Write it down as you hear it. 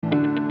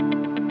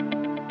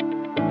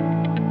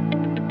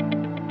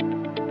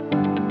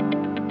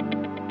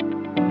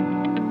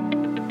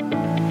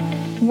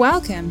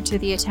Welcome to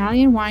the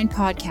Italian Wine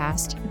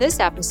Podcast.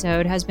 This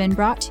episode has been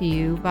brought to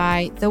you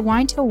by the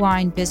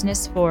Wine2wine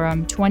Business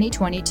Forum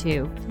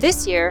 2022.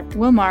 This year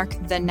will mark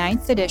the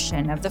 9th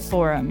edition of the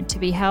forum, to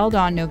be held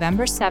on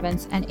November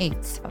 7th and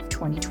 8th of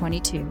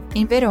 2022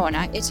 in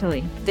Verona,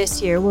 Italy. This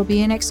year will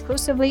be an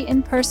exclusively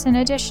in-person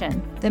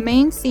edition. The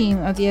main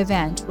theme of the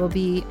event will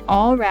be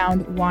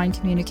all-round wine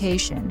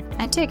communication,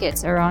 and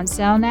tickets are on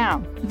sale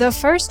now. The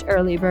first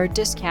early bird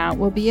discount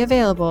will be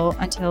available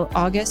until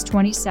August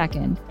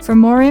 22nd. For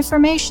more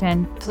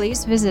information,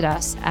 please visit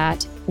us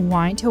at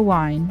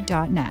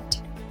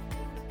wine2wine.net.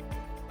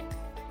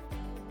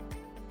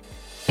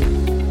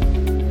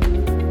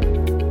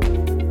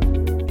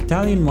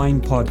 Italian Wine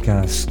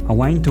Podcast, a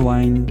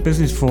Wine2wine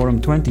Business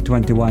Forum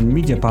 2021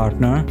 media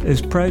partner,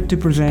 is proud to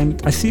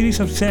present a series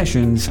of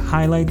sessions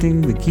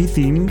highlighting the key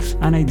themes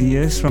and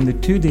ideas from the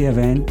two-day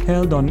event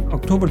held on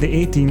October the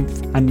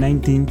 18th and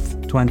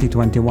 19th,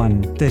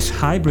 2021. This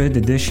hybrid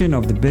edition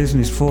of the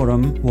Business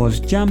Forum was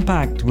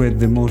jam-packed with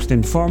the most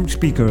informed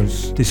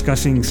speakers,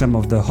 discussing some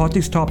of the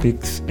hottest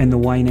topics in the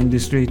wine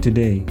industry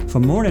today. For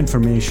more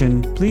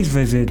information, please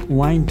visit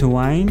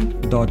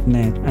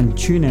wine2wine.net and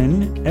tune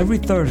in every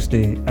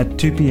Thursday at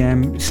 2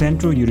 p.m.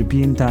 Central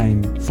European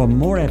Time for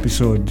more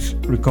episodes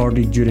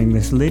recorded during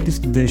this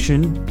latest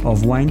edition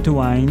of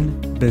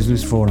Wine2wine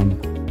Business Forum.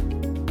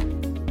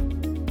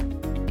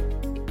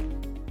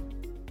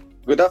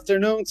 Good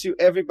afternoon to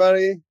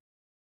everybody.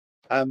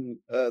 I'm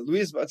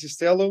Luis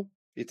Battistello,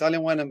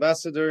 Italian Wine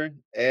Ambassador,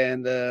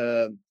 and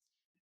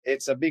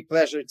it's a big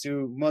pleasure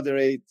to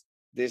moderate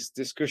this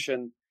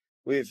discussion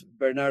with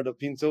Bernardo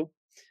Pinto.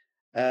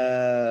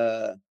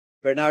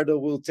 Bernardo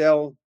will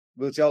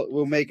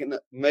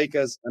make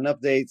us an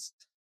update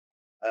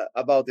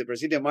about the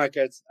Brazilian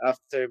market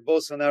after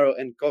Bolsonaro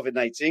and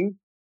COVID-19.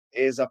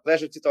 It's a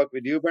pleasure to talk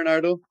with you,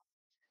 Bernardo.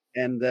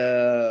 And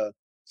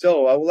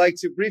so I would like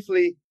to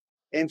briefly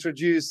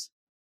introduce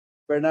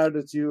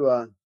Bernardo to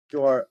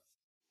our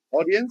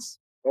audience.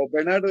 Well,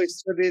 Bernardo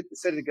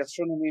studied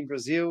gastronomy in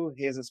Brazil.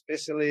 He is a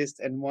specialist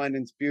in wine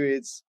and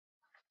spirits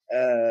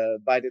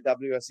by the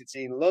WSET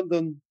in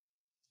London.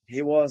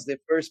 He was the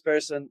first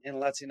person in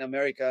Latin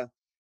America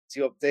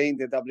to obtain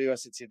the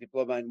WSET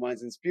diploma in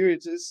wines and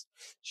spirits.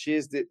 He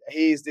is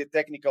the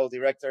technical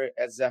director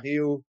at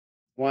Zahil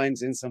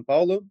Wines in São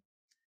Paulo.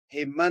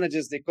 He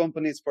manages the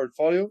company's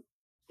portfolio.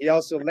 He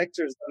also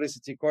lectures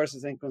WSET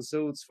courses and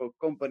consults for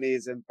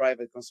companies and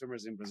private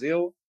consumers in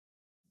Brazil.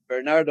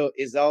 Bernardo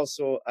is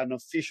also an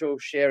official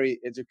sherry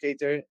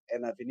educator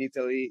and a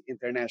Vinitaly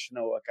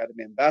International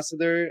Academy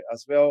ambassador,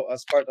 as well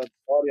as part of the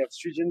body of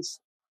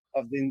students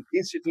of the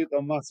Institute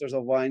of Masters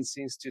of Wine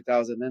since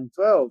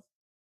 2012.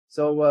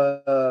 So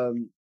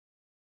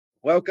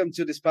welcome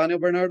to this panel,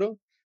 Bernardo.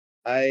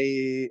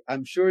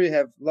 I'm sure you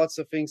have lots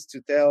of things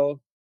to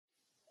tell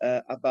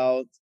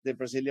about the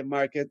Brazilian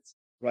market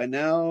right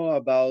now,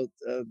 about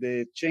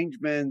the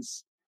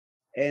changements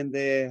and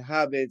the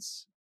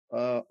habits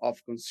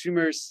of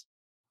consumers,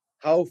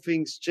 how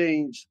things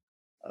change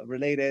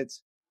related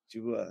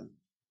to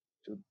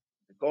the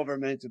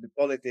government, to the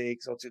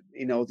politics, or to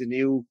the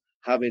new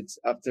habits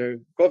after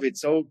COVID.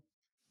 So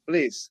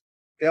please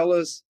tell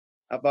us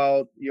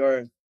about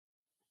your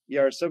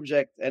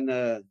subject, and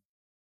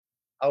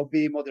I'll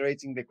be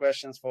moderating the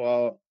questions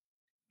for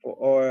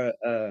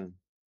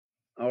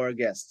our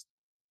guests.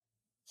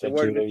 Thank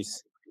you,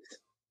 Luis.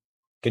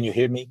 Can you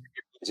hear me?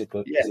 Is it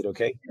okay? Yes.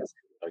 Okay.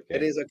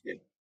 It is okay.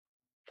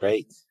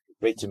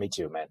 Great to meet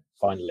you, man.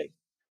 Finally.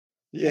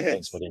 Yeah.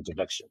 Thanks for the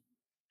introduction.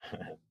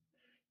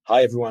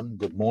 Hi, everyone.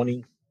 Good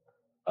morning.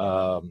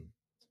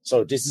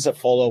 So this is a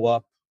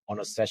follow-up on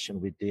a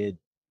session we did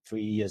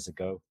 3 years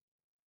ago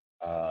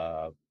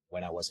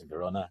when I was in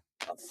Verona.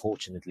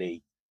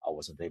 Unfortunately, I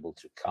wasn't able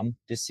to come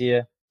this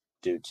year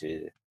due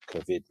to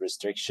COVID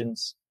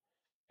restrictions.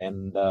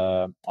 And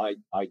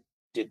I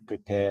did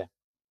prepare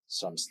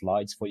some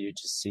slides for you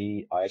to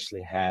see. I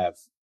actually have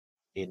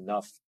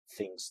enough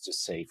things to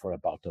say for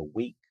about a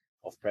week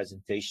of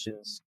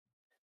presentations,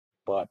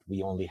 but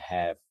we only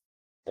have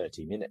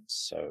 30 minutes.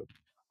 So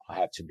I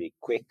have to be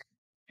quick,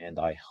 and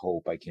I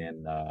hope I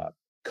can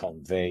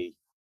convey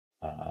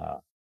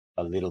a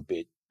little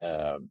bit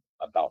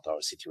about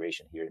our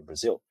situation here in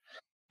Brazil.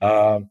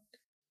 I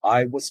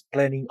am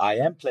planning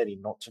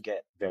not to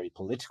get very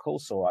political,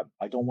 so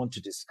I don't want to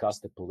discuss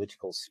the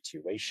political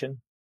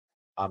situation.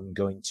 I'm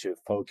going to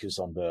focus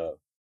on the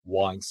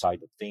wine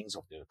side of things,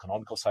 or the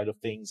economical side of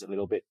things a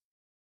little bit.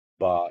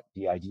 But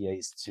the idea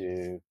is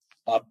to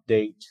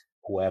update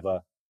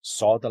whoever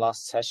saw the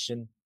last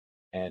session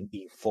and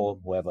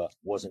inform whoever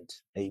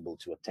wasn't able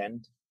to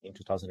attend in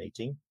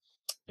 2018.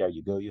 There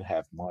you go. You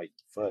have my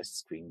first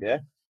screen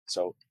there.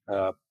 So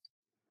 3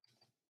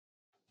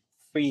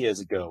 years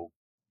ago,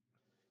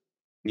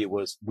 we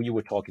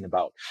were talking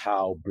about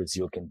how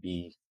Brazil can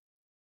be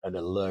an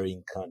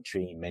alluring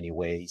country in many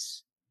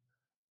ways.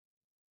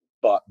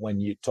 But when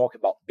you talk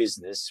about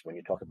business, when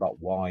you talk about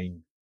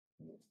wine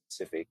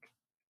specific,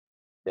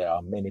 there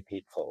are many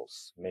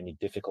pitfalls, many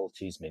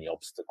difficulties, many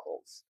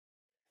obstacles.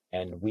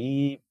 And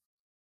we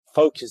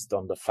focused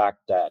on the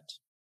fact that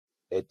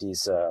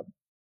it's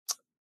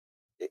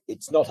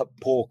not a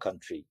poor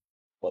country,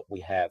 but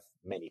we have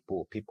many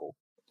poor people.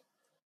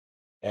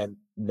 And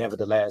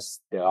nevertheless,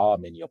 there are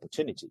many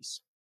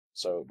opportunities.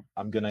 So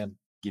I'm going to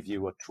give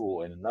you a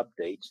tour and an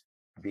update,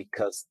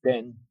 because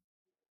then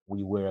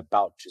we were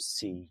about to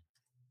see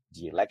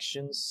the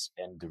elections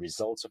and the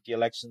results of the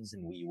elections,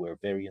 and we were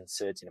very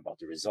uncertain about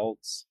the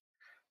results.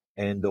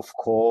 And of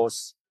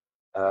course,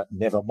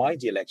 never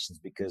mind the elections,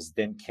 because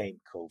then came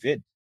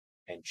COVID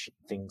and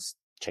things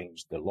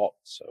changed a lot.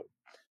 So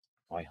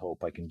I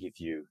hope I can give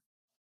you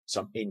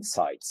some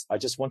insights. I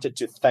just wanted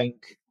to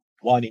thank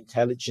Wine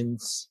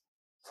Intelligence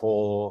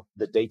for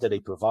the data they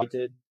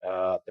provided.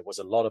 There was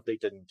a lot of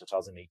data in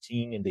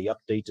 2018, and they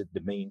updated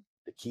the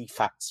key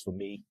facts for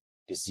me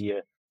this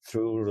year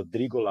through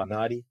Rodrigo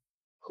Lanari,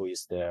 who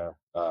is their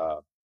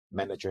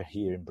manager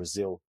here in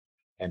Brazil,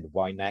 and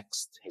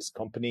WineNext, his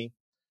company.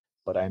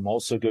 But I'm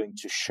also going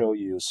to show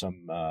you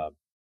some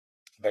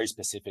very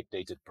specific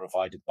data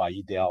provided by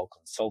Ideal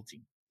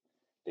Consulting.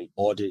 They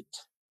audit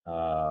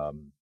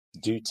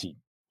duty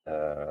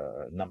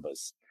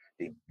numbers.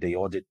 They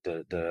audit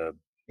the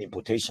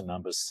importation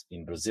numbers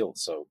in Brazil.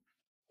 So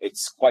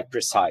it's quite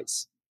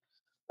precise.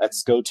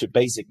 Let's go to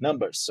basic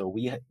numbers. So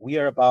we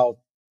are about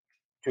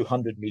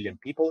 200 million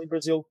people in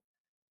Brazil,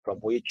 from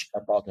which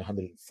about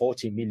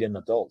 140 million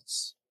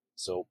adults.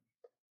 So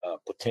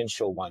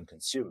potential wine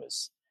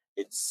consumers.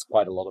 It's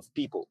quite a lot of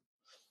people.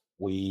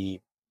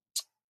 We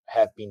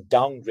have been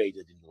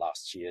downgraded in the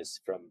last years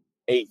from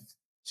 8th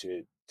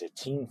to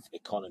 13th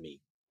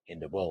economy in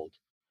the world,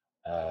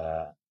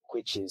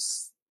 which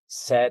is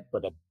sad,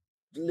 but a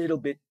little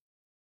bit,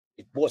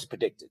 it was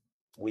predicted.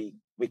 We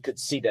could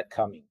see that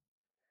coming.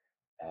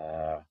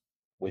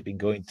 We've been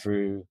going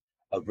through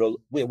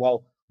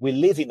we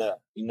live in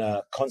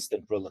a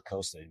constant roller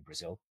coaster in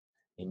Brazil,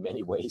 in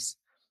many ways,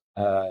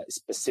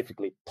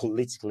 specifically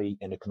politically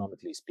and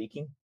economically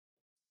speaking.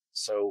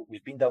 So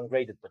we've been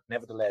downgraded, but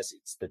nevertheless,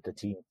 it's the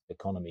 13th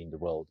economy in the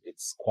world.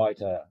 It's quite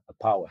a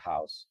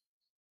powerhouse.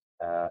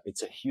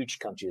 It's a huge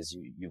country, as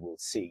you will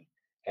see.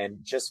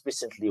 And just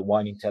recently,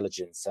 Wine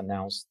Intelligence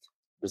announced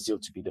Brazil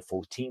to be the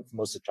 14th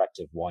most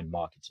attractive wine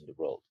market in the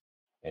world.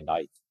 And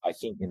I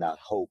think, and I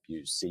hope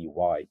you see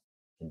why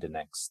in the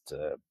next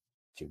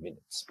few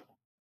minutes.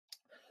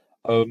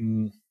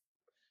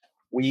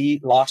 We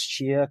last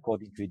year,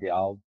 according to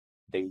Ideal,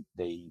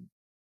 they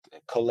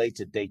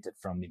collated data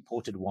from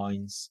imported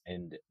wines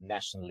and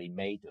locally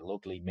made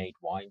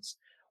wines.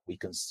 We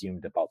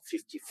consumed about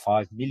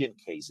 55 million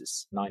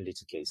cases,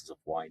 9-liter cases of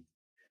wine,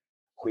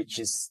 which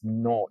is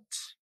not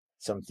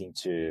something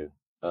to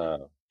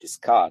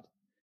discard.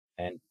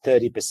 And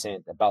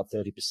about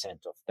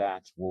 30% of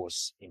that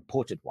was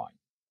imported wine.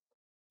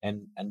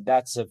 And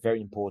that's a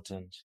very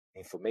important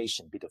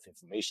bit of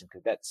information,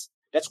 because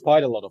that's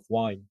quite a lot of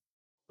wine,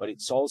 but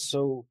it's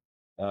also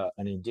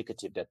an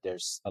indicative that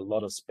there's a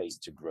lot of space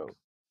to grow,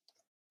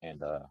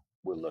 and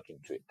we'll look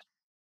into it.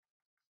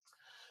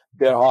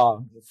 There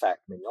are, in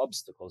fact, many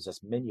obstacles,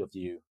 as many of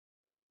you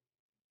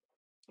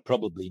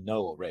probably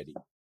know already,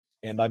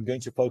 and I'm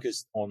going to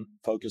focus on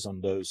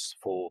those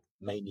 4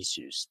 main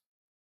issues.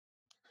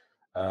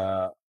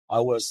 I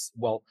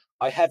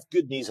have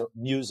good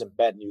news and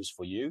bad news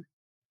for you.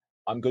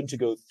 I'm going to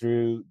go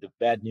through the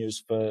bad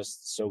news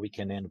first, so we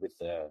can end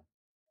with a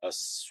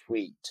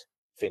sweet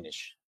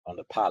finish on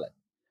the palate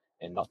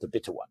and not a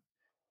bitter one.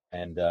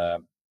 And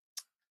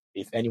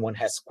if anyone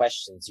has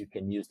questions, you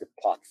can use the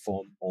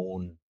platform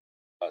on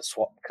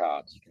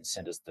Swapcard. You can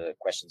send us the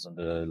questions on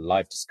the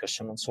live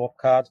discussion on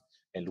Swapcard,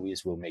 and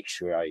Luis will make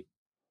sure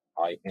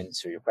I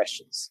answer your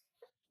questions.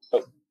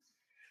 So,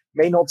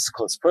 main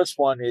obstacles. First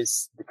one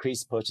is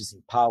decreased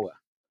purchasing power.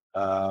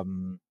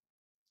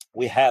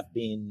 We have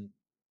been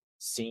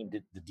seeing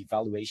the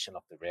devaluation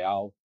of the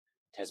real.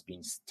 It has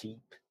been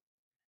steep,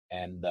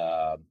 and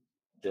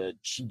the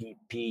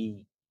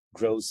GDP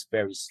grows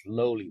very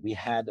slowly. We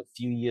had a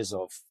few years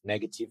of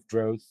negative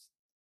growth,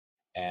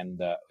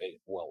 and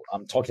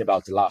I'm talking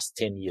about the last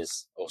 10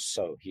 years or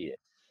so here.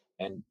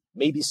 And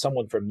maybe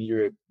someone from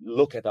Europe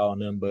look at our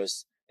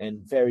numbers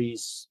and very,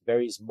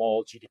 very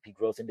small GDP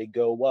growth, and they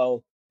go,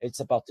 well, it's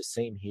about the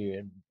same here,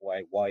 and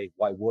why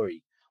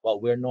worry? Well,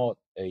 we're not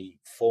a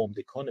formed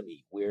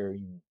economy. We're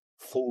in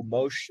full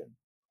motion.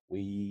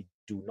 We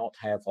do not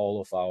have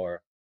all of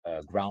our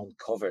ground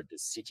covered. The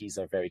cities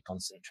are very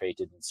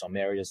concentrated in some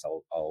areas.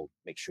 I'll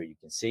make sure you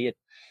can see it.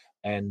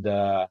 And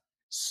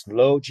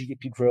slow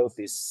GDP growth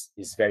is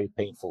very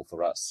painful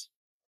for us.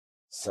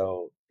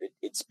 So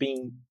it's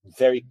been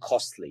very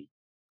costly.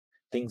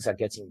 Things are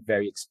getting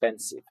very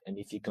expensive. And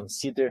if you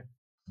consider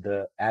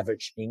the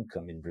average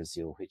income in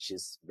Brazil, which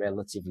is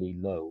relatively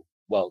low,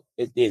 well,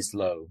 it is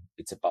low.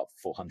 It's about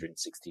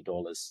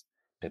 $460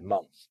 per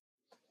month.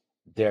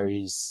 There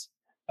isn't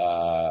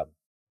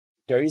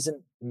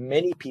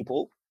many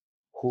people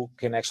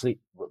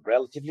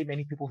relatively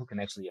many people who can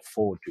actually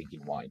afford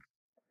drinking wine.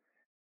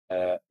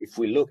 If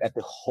we look at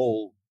the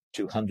whole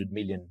 200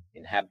 million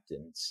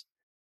inhabitants,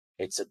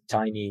 it's a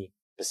tiny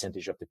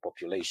percentage of the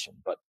population,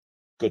 but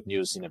good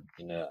news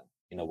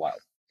in a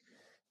while.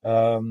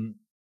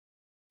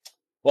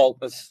 Well,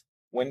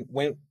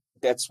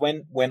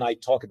 when I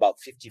talk about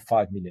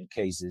 55 million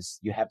cases,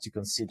 you have to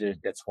consider.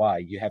 That's why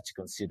you have to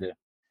consider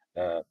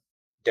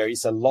there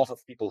is a lot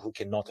of people who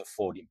cannot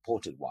afford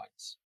imported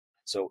wines.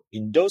 So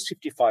in those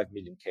 55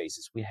 million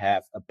cases, we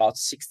have about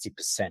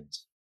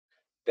 60%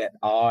 that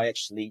are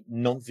actually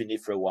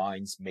non-vinifera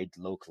wines made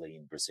locally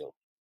in Brazil.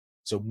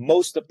 So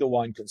most of the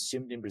wine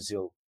consumed in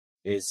Brazil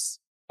is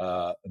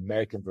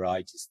American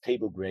varieties,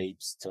 table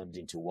grapes turned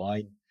into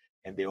wine,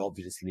 and they're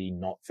obviously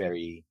not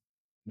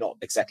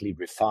exactly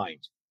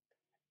refined.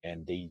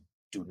 And they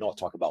do not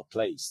talk about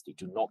place. They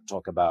do not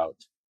talk about,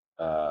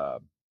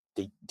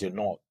 they're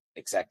not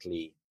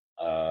exactly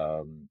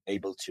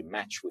able to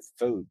match with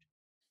food.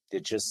 They're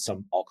just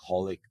some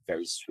alcoholic,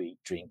 very sweet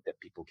drink that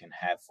people can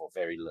have for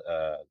very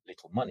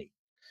little money.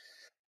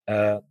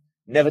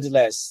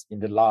 Nevertheless, in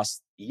the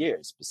last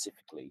year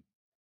specifically,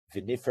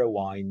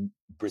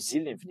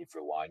 Brazilian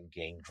vinifera wine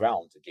gained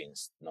ground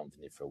against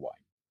non-vinifera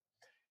wine.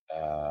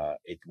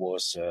 It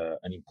was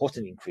an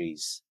important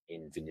increase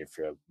in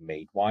vinifera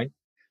made wine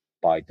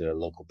by the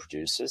local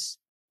producers,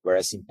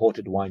 whereas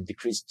imported wine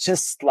decreased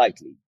just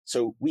slightly.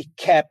 So we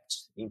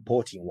kept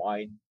importing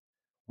wine.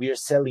 We are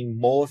selling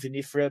more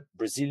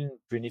Brazilian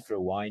vinifera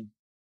wine,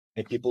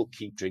 and people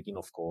keep drinking,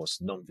 of course,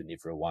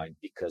 non-vinifera wine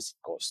because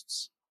it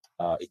costs.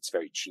 It's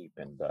very cheap,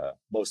 and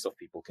most of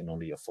people can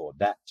only afford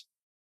that.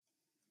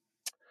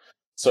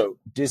 So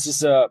this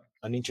is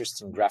an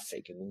interesting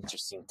graphic, an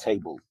interesting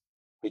table,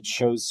 which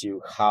shows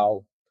you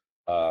how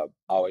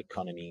our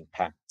economy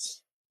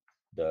impacts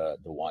the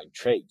wine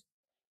trade.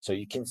 So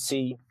you can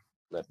see,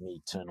 let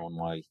me turn on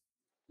my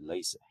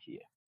laser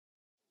here.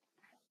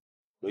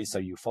 Luis,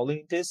 are you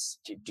following this?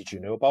 Did you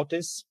know about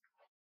this?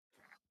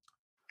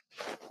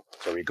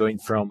 So we're going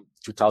from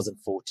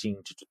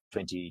 2014 to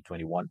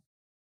 2021.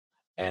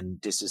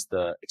 And this is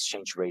the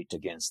exchange rate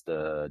against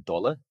the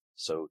dollar.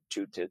 So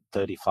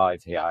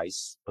 235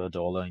 reais per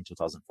dollar in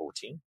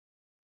 2014.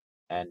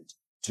 And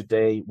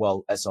today,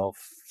 well, as of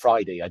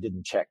Friday, I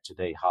didn't check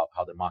today how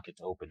the market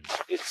opened.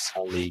 It's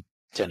only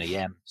 10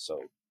 a.m.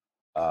 So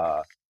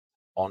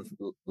on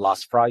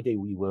last Friday,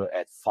 we were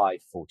at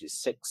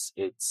 546.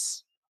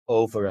 It's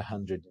over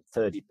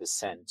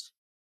 130%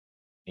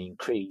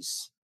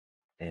 increase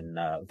in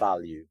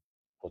value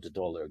for the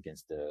dollar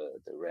against the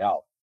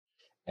real.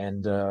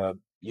 And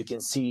you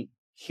can see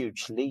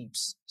huge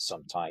leaps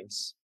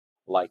sometimes,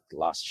 like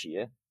last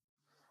year.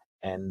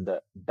 And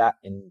that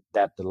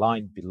the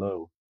line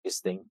below is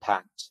the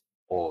impact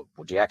or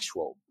the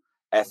actual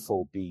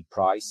FOB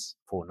price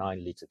for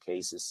 9-liter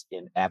cases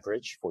in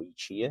average for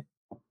each year.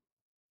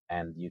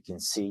 And you can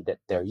see that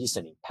there is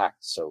an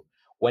impact. So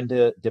when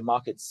the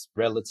market's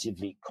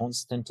relatively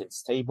constant and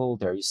stable,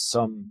 there is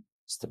some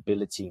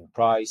stability in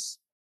price.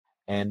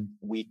 And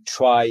we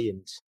try,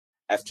 and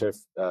after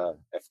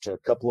a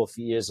couple of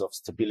years of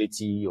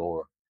stability,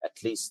 or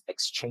at least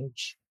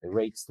exchange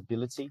rate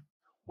stability,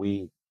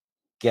 we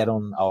get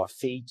on our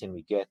feet and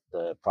we get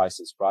the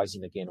prices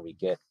rising again. We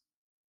get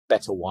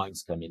better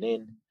wines coming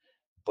in,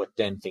 but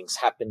then things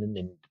happen and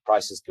the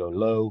prices go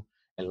low.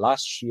 And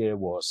last year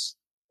was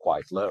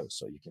quite low.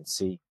 So you can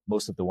see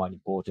most of the wine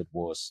imported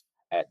was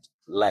at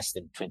less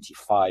than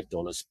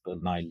 $25 per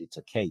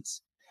 9-liter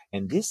case.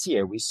 And this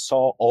year we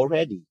saw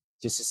already,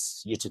 this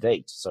is year to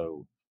date,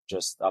 so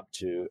just up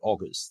to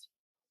August,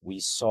 we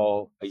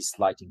saw a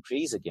slight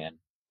increase again.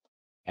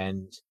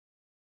 And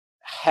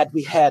had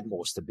we had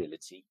more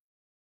stability,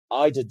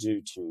 either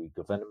due to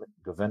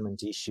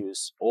government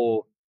issues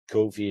or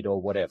COVID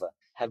or whatever,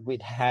 had we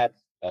had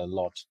a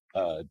lot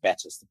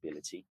better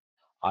stability,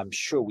 I'm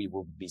sure we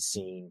will be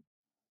seeing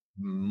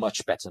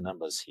much better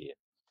numbers here.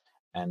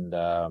 And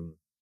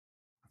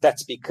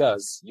that's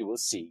because you will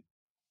see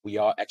we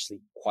are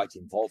actually quite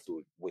involved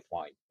with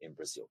wine in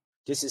Brazil.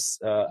 This is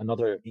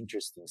another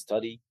interesting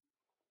study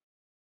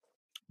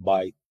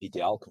by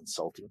Ideal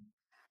Consulting,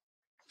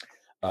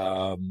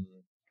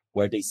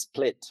 where they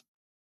split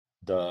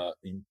the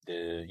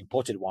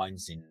imported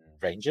wines in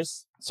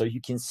ranges. So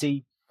you can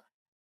see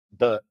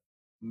the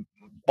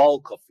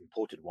bulk of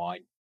imported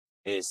wine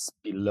is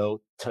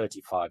below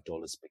 $35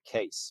 per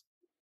case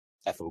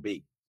FOB,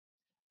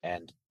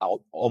 and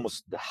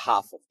almost the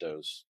half of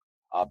those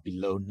are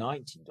below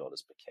 $19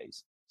 per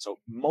case. So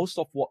most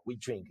of what we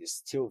drink is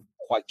still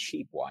quite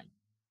cheap wine.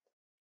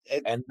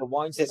 And the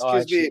wines that are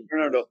actually... Excuse me,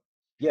 Bernardo.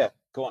 Yeah,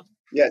 go on.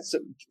 Yeah, so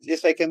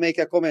if I can make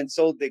a comment.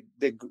 So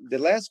the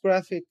last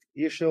graphic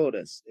you showed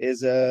us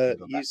is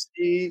you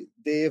see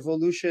the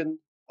evolution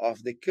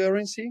of the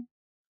currency,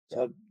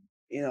 so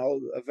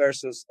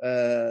versus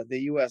the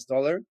US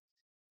dollar,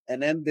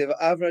 and then the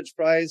average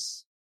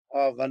price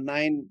of a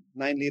 9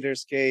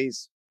 liters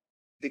case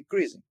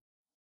decreasing.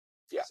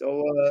 Yeah.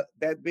 So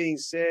that being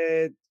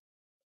said,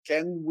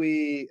 can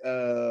we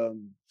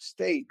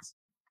state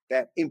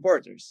that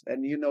importers,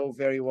 and you know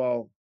very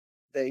well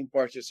the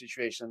importer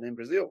situation in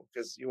Brazil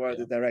because you are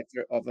the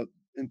director of an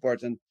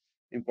important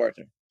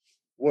importer,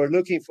 we're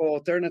looking for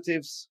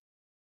alternatives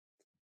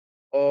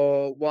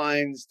or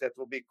wines that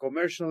will be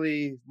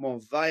commercially more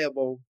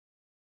viable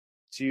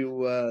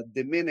to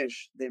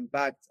diminish the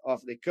impact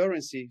of the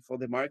currency for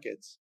the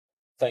markets?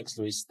 Thanks,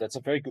 Luis. That's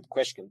a very good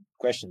question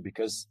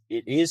because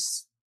it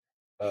is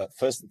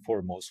first and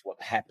foremost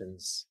what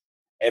happens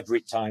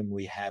every time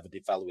we have a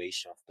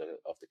devaluation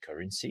of the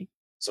currency.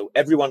 So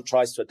everyone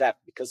tries to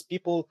adapt because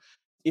people,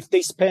 if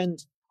they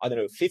spend, I don't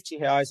know, 50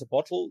 reais a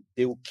bottle,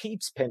 they will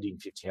keep spending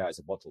 50 reais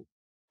a bottle.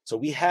 So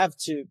we have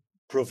to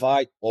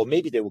provide, or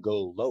maybe they will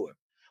go lower.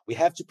 We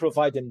have to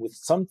provide them with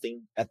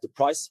something at the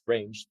price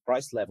range,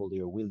 price level they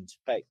are willing to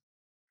pay.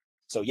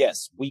 So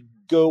yes, we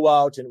go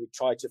out and we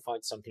try to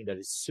find something that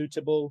is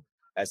suitable,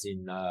 as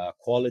in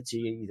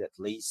quality, at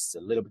least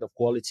a little bit of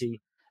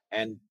quality,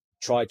 and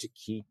try to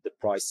keep the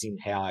pricing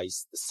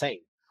highs the same.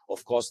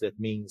 Of course, that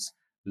means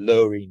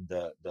lowering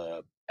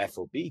the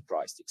FOB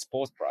price, the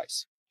export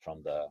price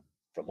from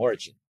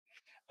origin.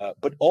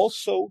 But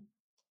also,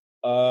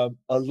 a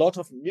lot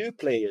of new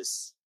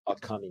players are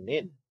coming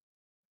in.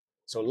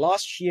 So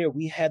last year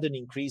we had an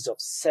increase of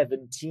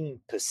 17%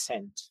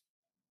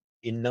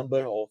 in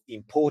number of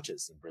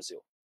importers in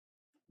Brazil.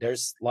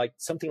 There's like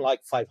something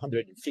like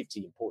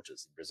 550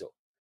 importers in Brazil.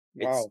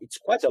 Wow. It's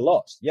quite a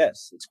lot.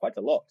 Yes, it's quite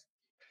a lot.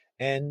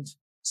 And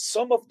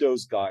some of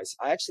those guys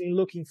are actually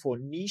looking for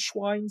niche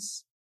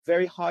wines,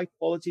 very high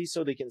quality,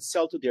 so they can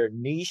sell to their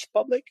niche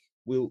public.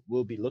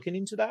 We'll be looking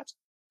into that.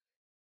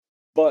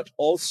 But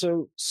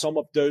also some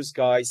of those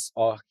guys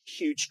are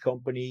huge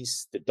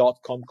companies, the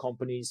 .com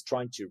companies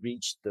trying to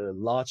reach the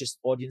largest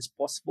audience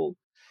possible.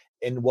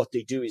 And what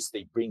they do is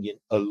they bring in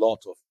a lot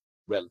of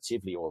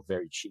relatively or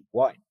very cheap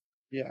wine.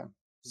 Yeah.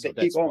 So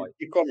The that's why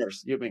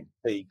e-commerce, you mean?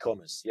 the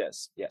e-commerce,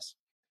 yes.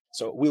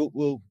 So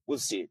we'll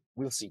see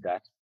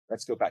that.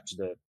 Let's go back to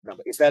the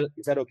number. Is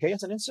that okay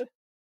as an answer?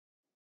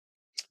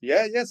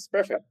 Yeah, yes,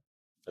 perfect.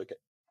 Okay.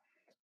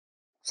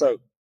 So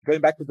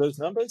going back to those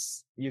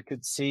numbers, you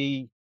could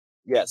see,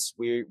 yes,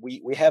 we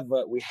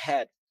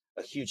had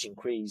a huge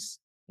increase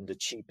in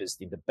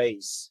the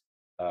base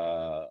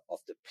of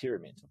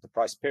the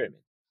price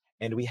pyramid,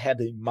 and we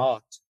had a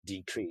marked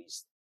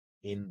decrease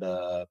in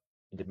the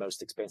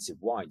most expensive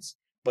wines.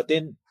 But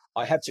then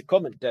I had to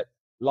comment that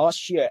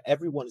last year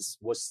everyone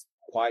was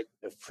quite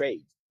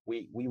afraid.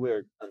 We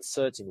were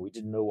uncertain. We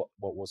didn't know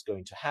what was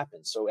going to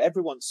happen. So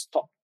everyone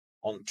stopped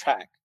on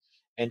track,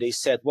 and they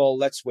said, "Well,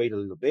 let's wait a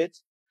little bit."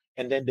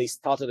 And then they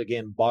started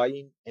again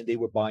buying, and they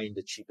were buying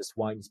the cheapest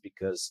wines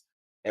because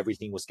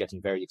everything was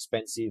getting very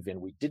expensive, and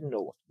we didn't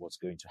know what was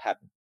going to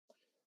happen.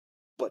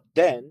 But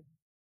then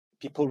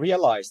people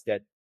realized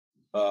that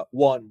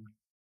one,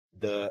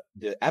 the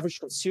average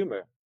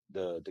consumer,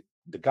 the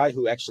guy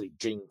who actually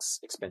drinks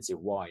expensive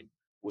wine,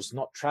 was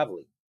not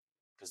traveling,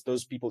 because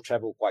those people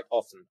travel quite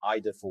often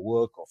either for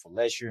work or for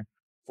leisure,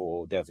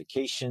 for their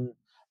vacation,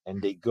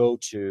 and they go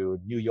to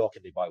New York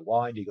and they buy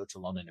wine, they go to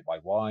London and buy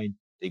wine,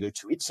 they go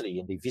to Italy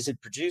and they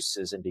visit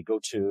producers, and they go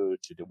to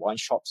the wine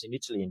shops in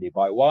Italy and they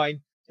buy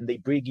wine, and they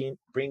bring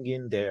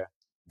in their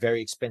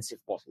very expensive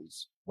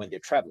bottles when they're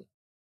traveling,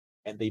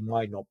 and they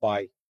might not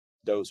buy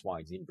those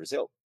wines in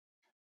Brazil.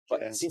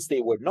 But Yeah. since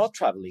they were not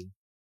traveling,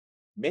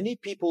 many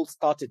people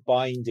started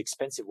buying the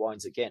expensive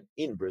wines again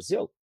in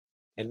Brazil,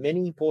 and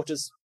many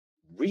importers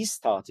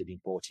restarted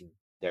importing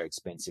their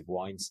expensive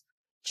wines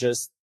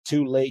just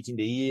too late in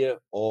the year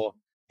or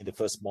in the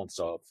first months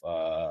of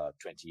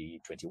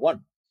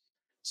 2021.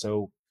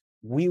 So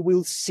we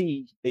will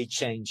see a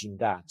change in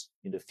that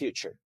in the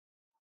future.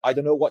 I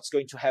don't know what's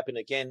going to happen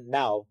again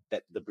now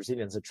that the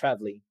Brazilians are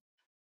traveling,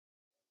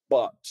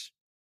 but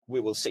we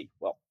will see.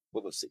 Well,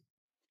 we will see.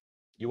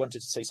 You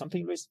wanted to say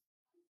something, Luis?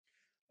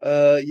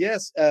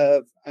 Yes.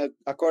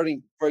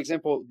 According, for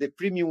example, the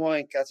premium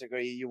wine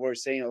category, you were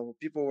saying,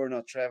 people were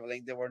not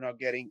traveling; they were not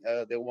getting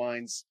the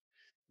wines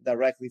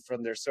directly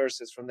from their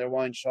sources, from their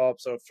wine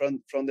shops, or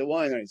from the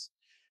wineries.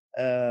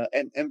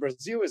 And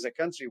Brazil is a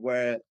country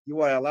where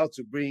you are allowed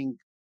to bring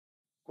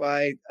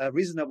quite a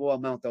reasonable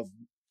amount of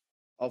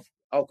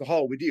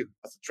alcohol with you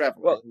as a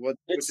traveler, Well,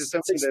 which is it's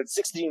something that's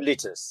 16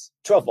 liters,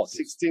 12 bottles.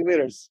 16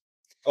 liters.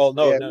 Oh,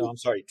 no, Yeah. no, I'm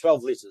sorry.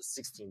 12 liters,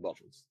 16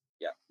 bottles.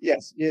 Yeah.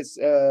 Yes, yes,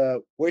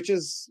 which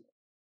is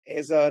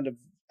an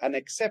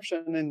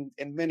exception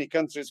in many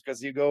countries,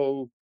 because you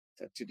go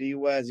to the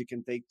US, you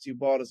can take 2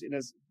 bottles. It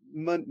is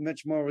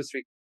much more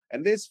restricted.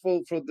 And this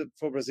for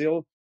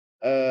Brazil,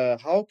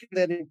 how can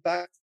that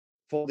impact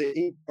for the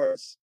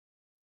imports?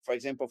 For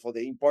example, for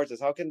the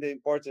importers, how can the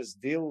importers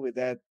deal with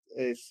that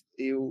if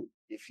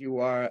you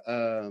are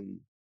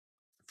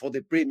for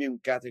the premium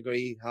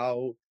category?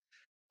 How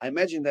I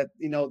imagine that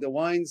the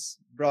wines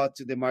brought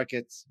to the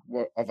market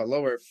were of a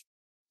lower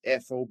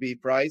FOB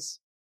price.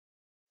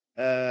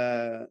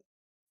 Uh,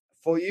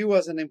 for you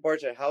as an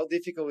importer, how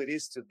difficult it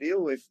is to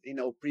deal with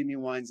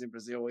premium wines in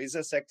Brazil? Is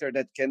a sector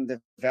that can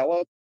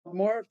develop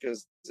more,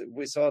 because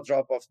we saw a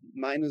drop of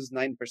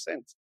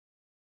 -9%.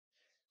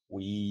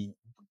 We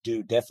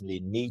do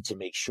definitely need to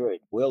make sure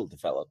it will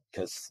develop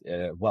because,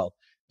 well,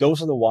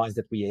 those are the wines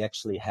that we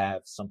actually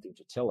have something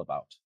to tell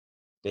about.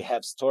 They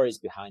have stories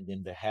behind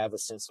them. They have a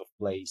sense of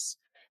place.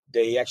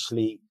 They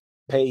actually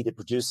pay the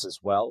producers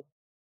well.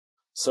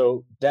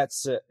 So that's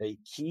a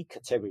key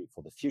category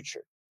for the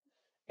future.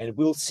 And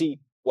we'll see,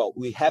 well,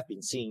 we have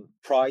been seeing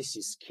price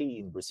is key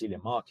in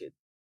Brazilian market.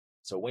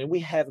 So when we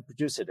have a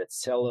producer that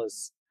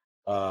sells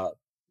us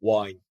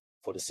wine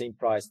for the same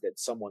price that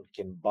someone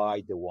can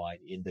buy the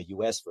wine in the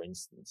US, for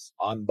instance,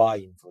 I'm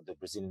buying for the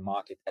Brazilian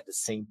market at the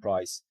same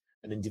price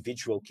an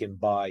individual can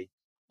buy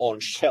on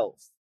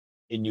shelf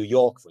in New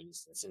York, for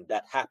instance, and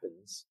that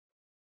happens,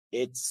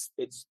 it's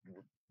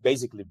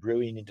basically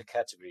brewing in the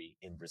category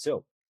in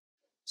Brazil.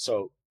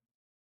 So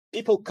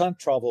people can't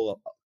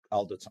travel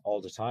all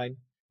the time.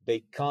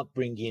 They can't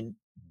bring in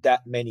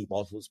that many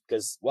bottles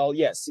because, well,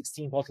 yes,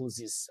 16 bottles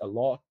is a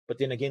lot, but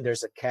then again,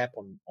 there's a cap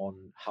on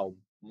how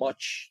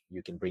much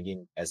you can bring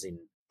in, as in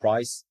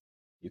price.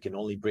 You can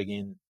only bring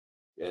in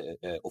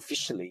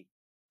officially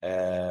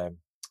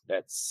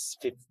that's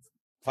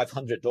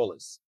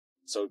 $500.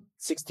 So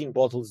 16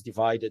 bottles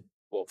divided,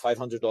 well,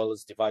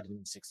 $500 divided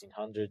in 16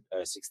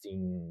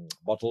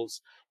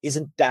 bottles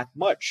isn't that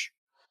much.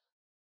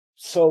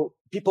 So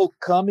people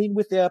come in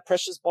with their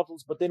precious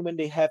bottles, but then when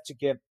they have to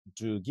give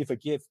a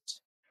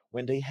gift,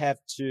 when they have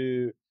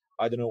to,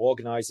 I don't know,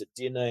 organize a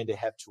dinner and they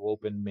have to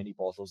open many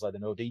bottles, I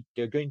don't know,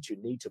 they're going to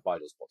need to buy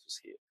those bottles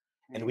here.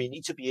 And we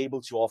need to be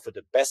able to offer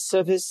the best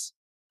service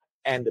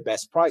and the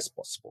best price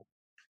possible.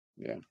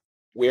 Yeah.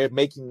 We're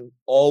making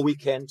all we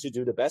can to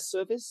do the best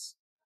service,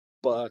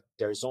 but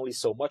there's only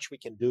so much we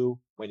can do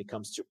when it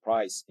comes to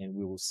price, and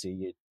we will see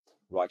it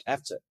right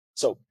after.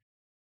 So,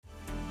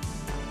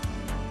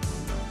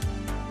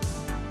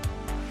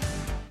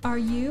 are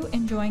you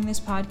enjoying this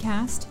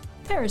podcast?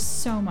 There is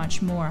so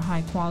much more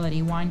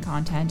high-quality wine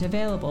content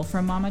available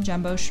from Mama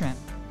Jumbo Shrimp.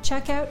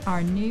 Check out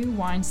our new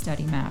wine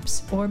study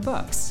maps or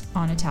books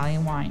on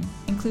Italian wine,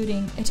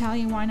 including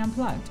Italian Wine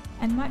Unplugged,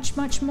 and much,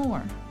 much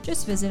more.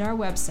 Just visit our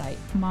website,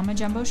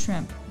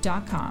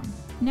 mamajumboshrimp.com.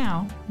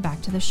 Now, back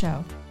to the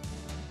show.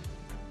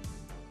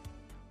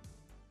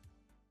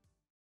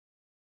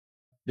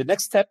 the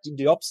next step in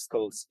the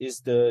obstacles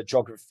is the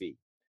geography.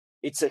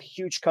 It's a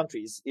huge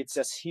country. It's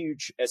as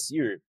huge as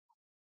Europe.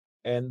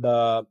 And,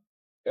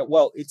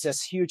 well, it's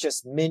as huge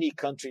as many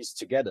countries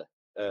together,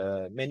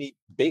 many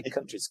big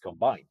countries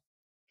combined.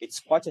 It's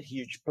quite a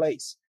huge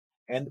place.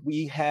 And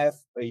we have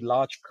a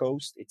large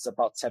coast. It's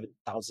about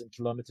 7,000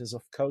 kilometers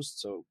of coast.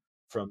 So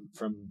from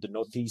the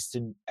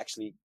northeastern,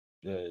 actually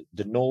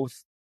the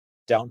north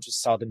down to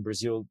southern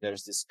Brazil,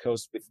 there's this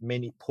coast with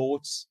many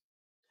ports.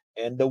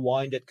 And the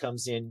wine that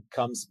comes in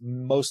comes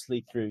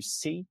mostly through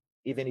sea,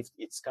 even if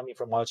it's coming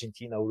from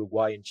Argentina,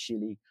 Uruguay, and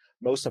Chile.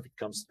 Most of it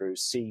comes through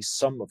sea.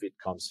 Some of it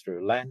comes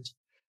through land.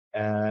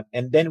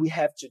 And then we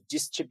have to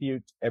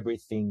distribute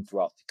everything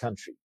throughout the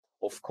country.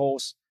 Of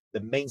course,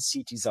 the main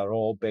cities are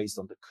all based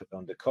on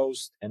the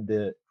coast, and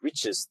the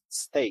richest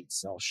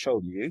states, I'll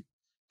show you.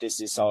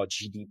 This is our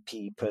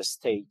GDP per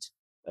state,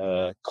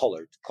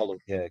 color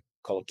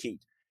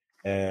keyed.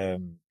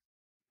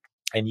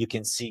 And you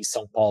can see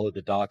São Paulo,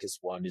 the darkest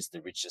one, is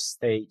the richest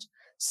state.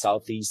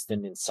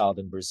 Southeastern and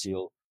southern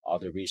Brazil are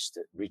the richest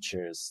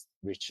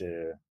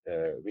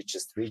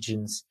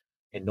regions,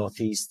 and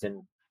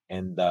northeastern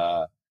and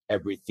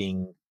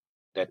everything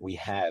that we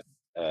have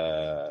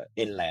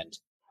inland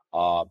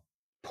are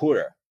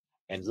poorer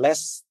and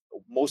less,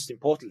 most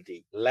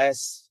importantly,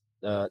 less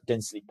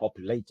densely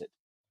populated.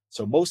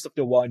 So most of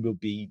the wine will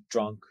be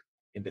drunk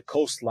in the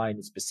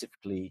coastline,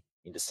 specifically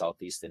in the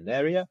southeastern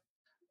area.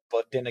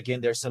 But then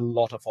again, there's a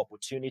lot of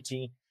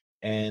opportunity,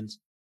 and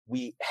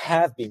we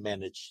have been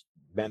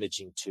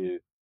managing to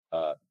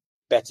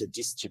better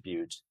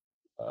distribute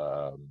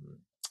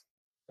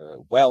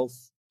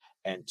wealth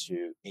and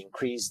to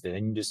increase the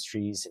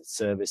industries and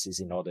services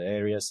in other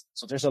areas.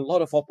 So there's a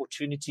lot of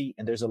opportunity,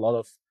 and there's a lot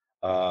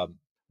of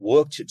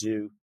work to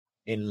do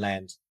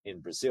inland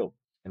in Brazil.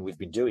 And we've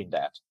been doing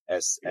that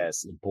as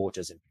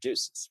importers and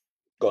producers.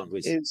 Go on,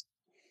 Luis.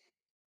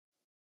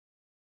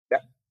 Yeah.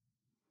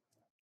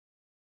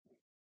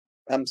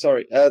 I'm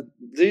sorry.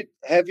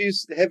 Have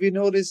you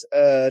noticed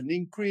an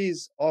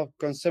increase of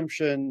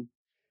consumption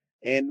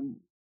in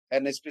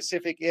a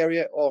specific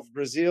area of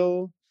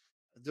Brazil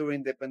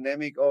during the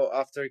pandemic or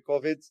after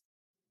COVID?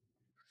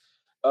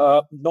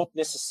 Not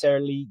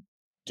necessarily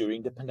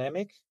during the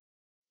pandemic,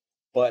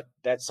 but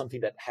that's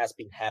something that has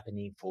been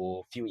happening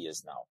for a few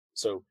years now.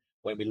 So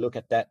when we look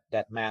at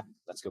that map,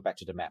 let's go back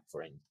to the map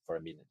for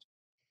a minute.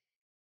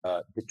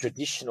 The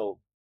traditional,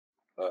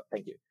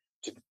 thank you.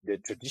 The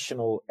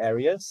traditional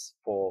areas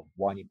for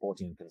wine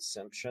importing and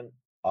consumption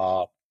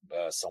are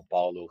São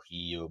Paulo,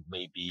 Rio,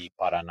 maybe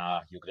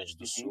Paraná, Rio Grande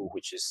do Sul,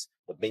 which is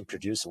the main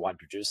wine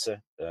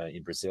producer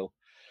in Brazil.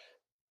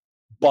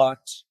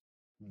 But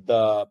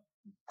the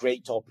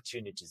great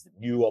opportunities, the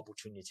new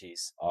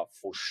opportunities are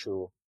for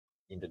sure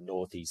in the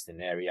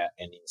northeastern area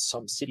and in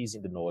some cities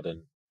in the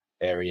northern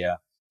area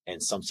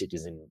and some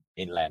cities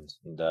inland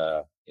in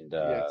the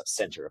yes.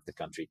 Center of the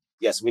country.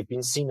 Yes, we've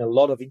been seeing a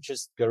lot of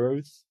interest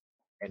growth,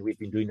 and we've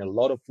been doing a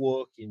lot of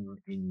work in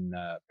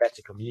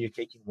better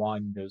communicating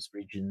wine in those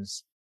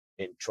regions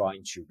and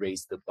trying to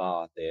raise the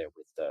bar there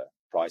with the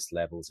price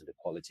levels and the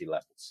quality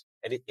levels.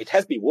 And it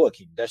has been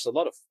working. There's a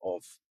lot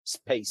of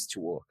space to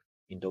work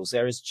in those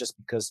areas just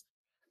because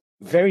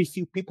very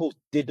few people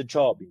did the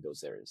job in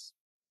those areas.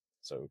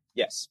 So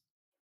yes,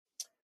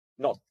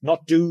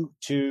 not due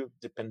to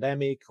the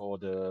pandemic or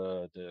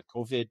the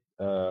COVID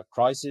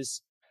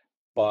crisis,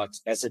 but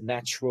as a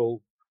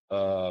natural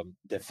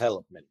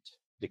development,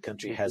 the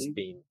country has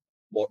been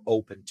more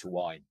open to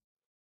wine.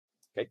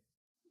 Okay.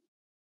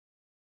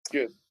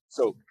 Good.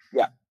 So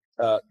yeah,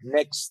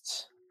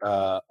 next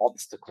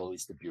obstacle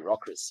is the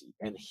bureaucracy,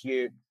 and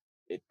here,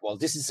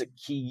 this is a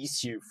key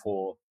issue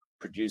for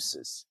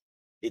producers.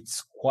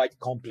 It's quite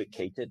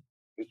complicated.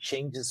 It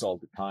changes all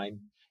the time,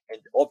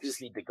 and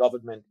obviously the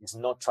government is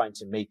not trying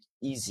to make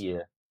it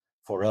easier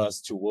for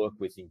us to work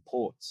with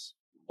imports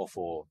or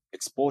for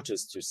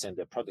exporters to send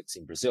their products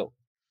in Brazil.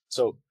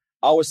 So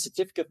our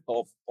certificate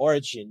of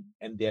origin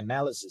and the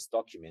analysis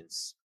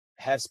documents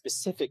have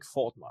specific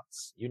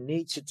formats. You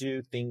need to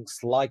do things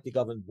like the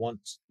government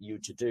wants you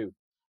to do,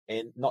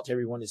 and not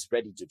everyone is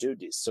ready to do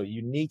this. So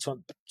you need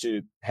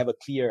to have a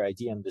clear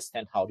idea,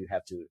 understand how you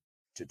have to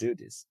do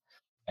this.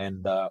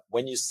 And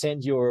when you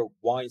send your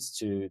wines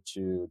to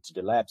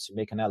the labs to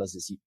make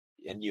analysis,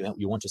 and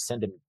you want to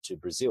send them to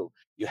Brazil,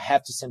 you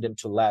have to send them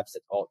to labs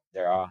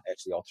that are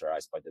actually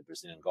authorized by the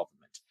Brazilian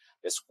government.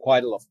 There's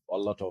quite a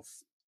lot of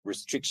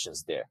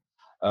restrictions there.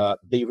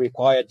 They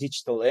require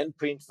digital and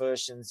print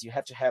versions. You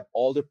have to have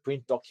all the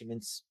print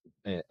documents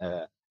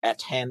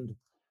at hand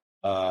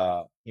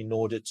in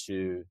order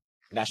to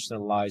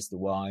nationalize the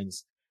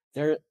wines.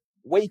 There are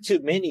way too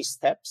many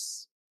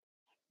steps,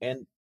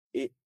 and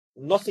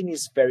nothing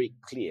is very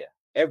clear.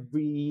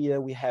 Every year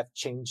we have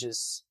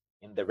changes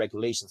in the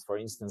regulations. For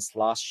instance,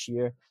 last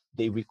year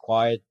they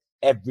required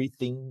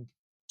everything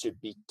to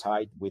be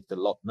tied with the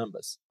lot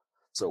numbers.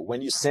 So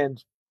when you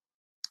send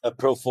a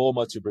pro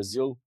forma to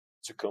Brazil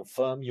to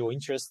confirm your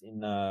interest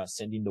in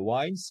sending the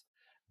wines,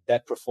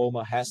 that pro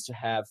forma has to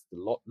have the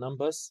lot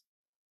numbers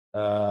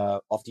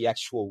of the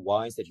actual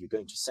wines that you're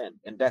going to send.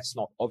 And that's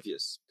not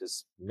obvious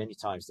because many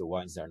times the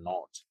wines are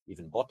not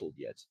even bottled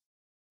yet.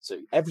 So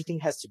everything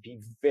has to be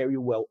very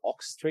well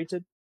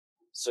orchestrated,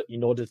 so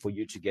in order for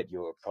you to get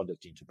your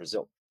product into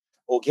Brazil.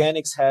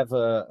 Organics have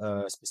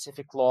a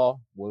specific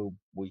law where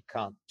we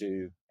can't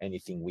do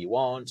anything we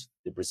want.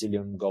 The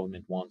Brazilian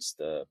government wants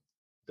the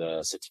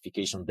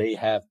certification they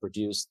have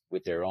produced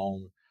with their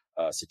own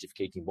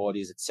certificating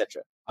bodies,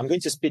 etc. I'm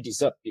going to speed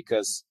this up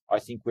because I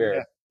think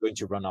we're going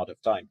to run out of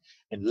time.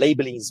 And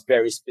labeling is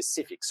very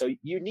specific. So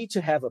you need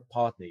to have a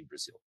partner in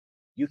Brazil.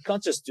 You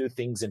can't just do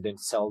things and then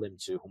sell them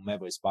to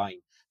whomever is buying,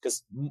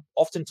 because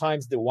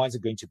oftentimes the wines are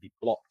going to be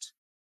blocked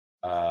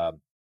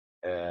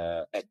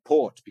at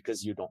port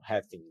because you don't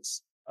have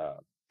things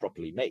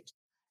properly made.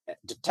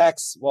 The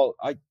tax,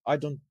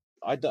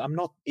 I'm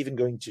not even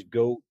going to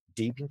go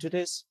deep into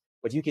this,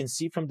 but you can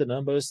see from the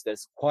numbers,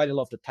 there's quite a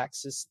lot of the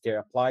taxes. They're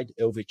applied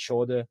over each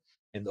other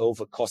and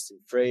over cost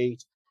and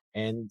freight.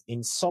 And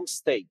in some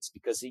states,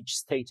 because each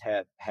state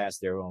has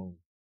their own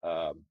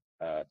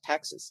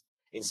taxes,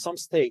 in some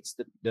states,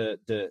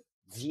 the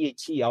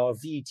VAT, our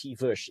VAT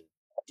version,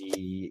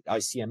 the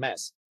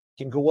ICMS,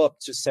 can go up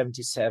to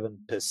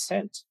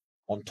 77%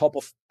 on top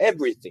of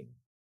everything.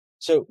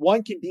 So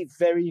wine can be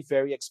very,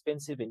 very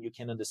expensive, and you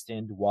can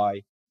understand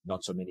why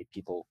not so many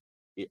people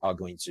are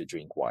going to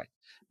drink wine.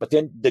 But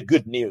then the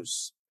good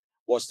news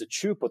was the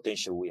true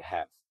potential we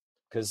have,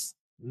 because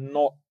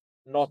not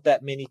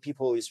that many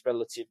people is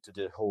relative to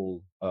the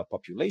whole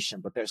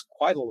population, but there's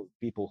quite a lot of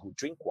people who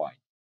drink wine.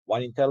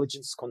 Wine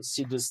Intelligence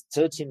considers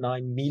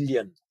 39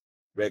 million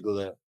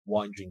regular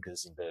wine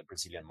drinkers in the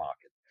Brazilian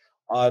market.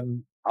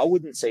 I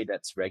wouldn't say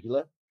that's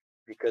regular,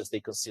 because they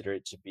consider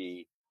it to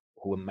be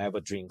whomever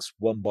drinks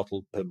one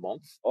bottle per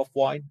month of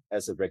wine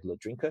as a regular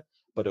drinker.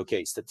 But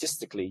okay,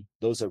 statistically,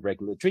 those are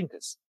regular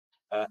drinkers.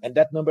 And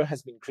that number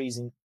has been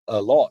increasing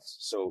a lot.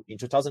 So in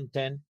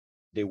 2010,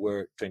 we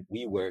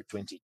were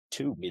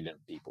 22 million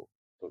people.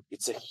 So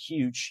it's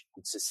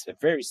a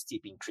very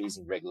steep increase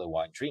in regular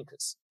wine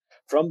drinkers.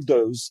 From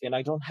those, and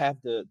I don't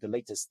have the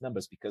latest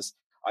numbers because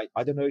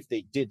I don't know if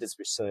they did this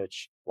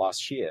research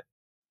last year,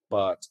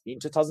 but in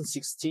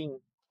 2016,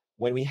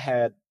 when we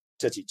had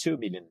 32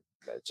 million,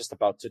 just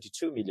about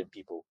 32 million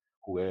people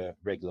who were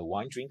regular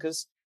wine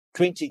drinkers,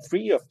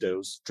 23 of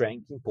those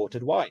drank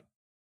imported wine.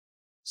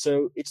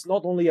 So it's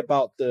not only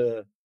about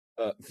the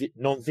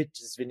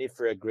non-vitis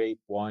vinifera grape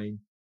wine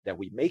that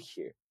we make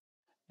here.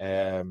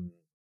 And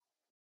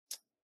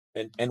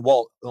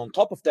while on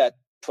top of that,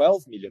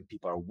 12 million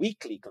people are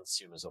weekly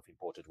consumers of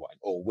imported wine,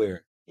 or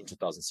were in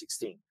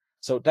 2016.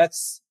 So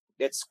that's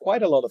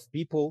quite a lot of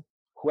people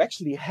who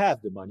actually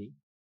have the money,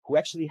 who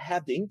actually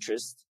have the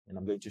interest, and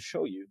I'm going to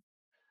show you.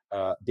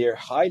 They're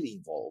highly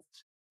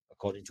involved,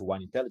 according to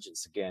Wine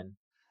Intelligence. Again,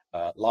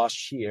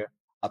 last year,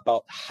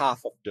 about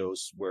half of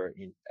those were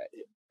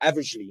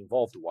averagely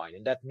involved in wine,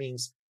 and that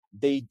means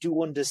they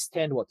do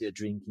understand what they're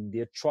drinking.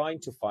 They're trying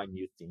to find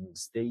new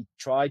things. They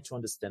try to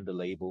understand the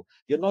label.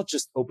 They're not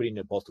just opening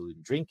a bottle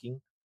and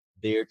drinking.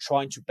 They're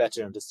trying to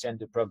better understand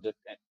the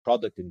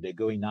product, and they're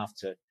going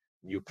after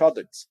new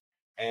products.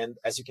 And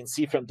as you can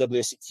see from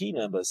WSET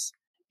numbers,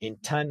 in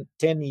 10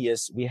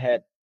 years, we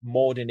had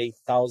more than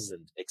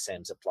 8,000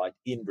 exams applied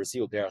in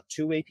Brazil. There are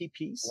 2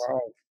 APPs. Wow.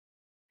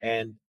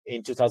 And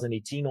in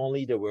 2018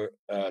 only, there were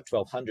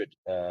 1,200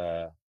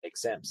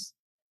 exams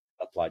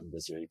applied in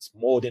Brazil. It's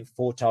more than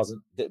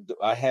 4,000.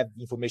 I have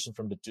information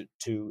from the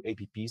two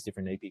APPs,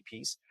 different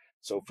APPs.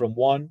 So from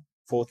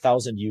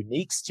 4,000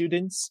 unique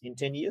students in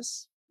 10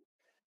 years.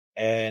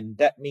 And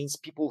that means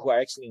people who are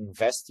actually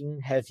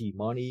investing heavy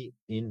money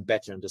in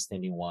better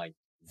understanding wine.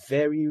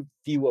 Very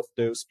few of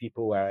those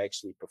people are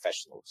actually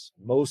professionals.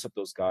 Most of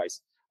those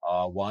guys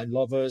are wine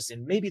lovers,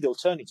 and maybe they'll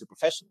turn into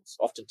professionals.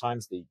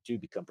 Oftentimes they do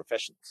become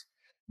professionals.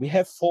 We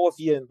have 4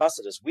 year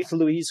ambassadors with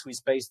Louise, who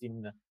is based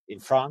in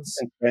France.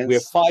 We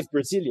have 5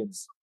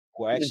 Brazilians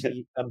who are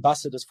actually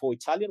ambassadors for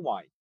Italian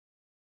wine.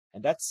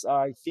 And that's,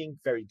 I think,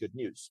 very good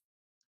news.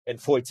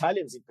 And for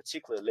Italians in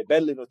particular, le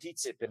belle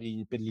notizie per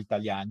gli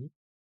italiani.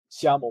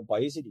 Siamo un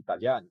paese di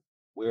italiani.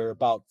 We're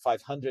about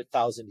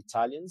 500,000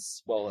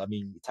 Italians. Well, I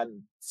mean,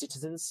 Italian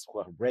citizens who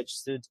are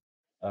registered,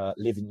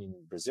 living in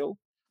Brazil,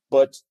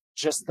 but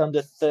just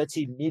under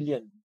 30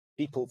 million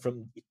people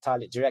from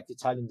direct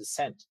Italian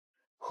descent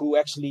who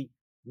actually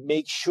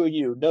make sure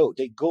you know,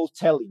 they go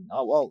telling,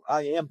 oh, well,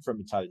 I am from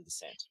Italian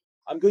descent.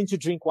 I'm going to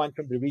drink wine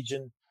from the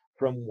region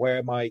from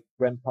where my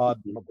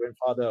grandfather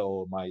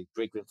or my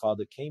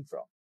great-grandfather came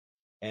from.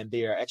 And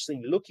they are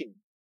actually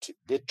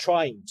they're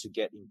trying to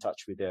get in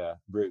touch with their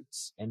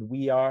roots. And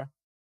we are,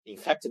 in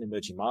fact, an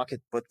emerging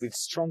market, but with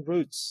strong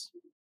roots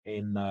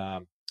in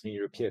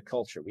European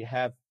culture. We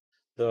have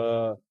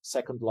the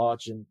second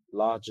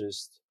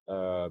largest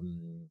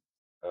Italian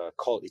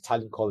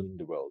colony in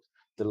the world,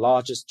 the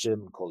largest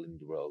German colony in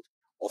the world,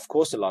 of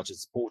course, the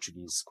largest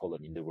Portuguese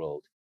colony in the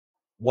world,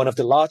 one of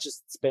the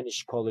largest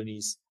Spanish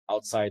colonies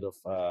outside of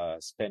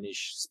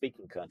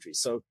Spanish-speaking countries.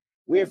 So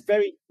we're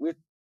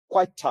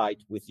quite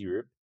tight with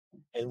Europe,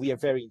 and we are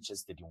very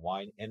interested in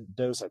wine, and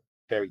those are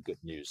very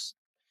good news.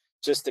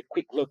 Just a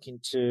quick look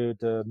into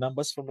the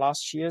numbers from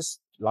last year.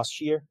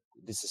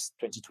 This is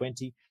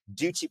 2020,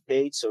 duty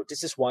paid. So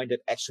this is wine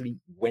that actually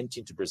went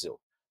into Brazil.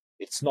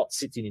 It's not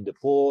sitting in the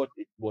port.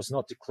 It was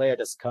not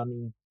declared as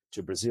coming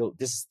to Brazil.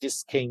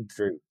 This came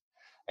through.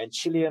 And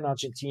Chile and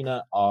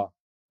Argentina are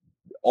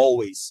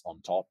always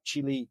on top.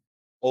 Chile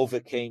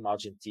overcame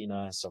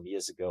Argentina some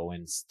years ago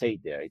and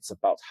stayed there. It's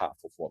about half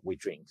of what we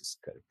drink.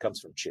 It comes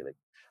from Chile.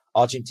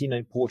 Argentina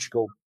and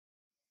Portugal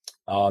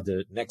are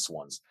the next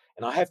ones.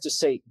 And I have to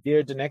say,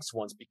 they're the next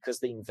ones because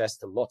they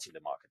invest a lot in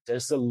the market.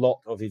 There's a lot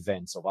of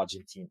events of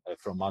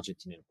from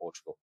Argentina and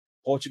Portugal.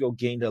 Portugal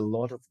gained a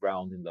lot of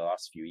ground in the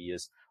last few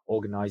years,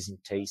 organizing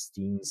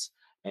tastings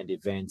and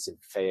events and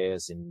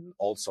fairs and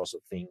all sorts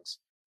of things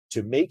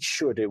to make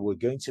sure they were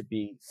going to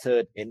be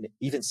third and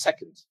even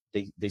second.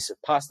 They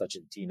surpassed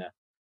Argentina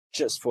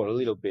just for a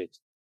little bit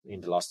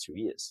in the last 2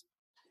 years.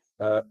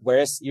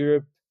 Whereas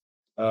Europe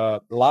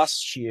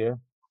last year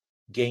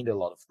gained a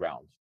lot of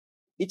ground.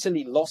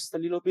 Italy lost a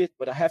little bit,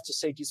 but I have to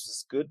say this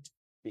was good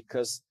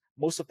because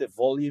most of the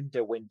volume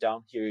that went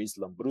down here is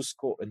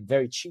Lambrusco, and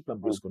very cheap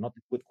Lambrusco, not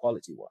the good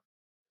quality one.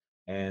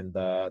 And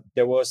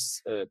there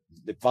was the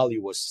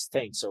value was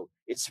sustained, so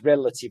it's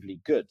relatively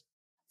good.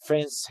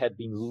 France had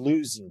been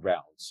losing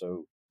ground,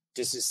 so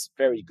this is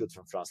very good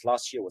from France.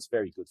 Last year was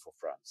very good for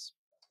France.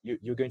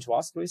 You're going to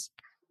ask, Luis?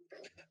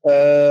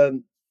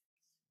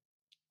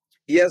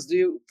 Yes,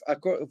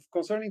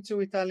 concerning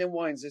 2 Italian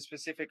wines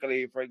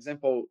specifically, for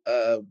example,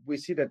 we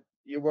see that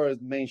you were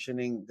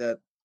mentioning that,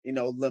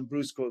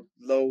 Lambrusco,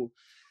 low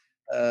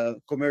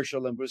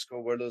commercial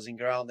Lambrusco were losing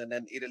ground, and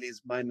then Italy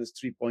is minus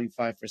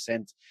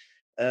 3.5%.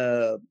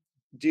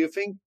 Do you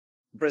think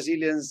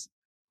Brazilians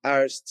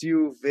are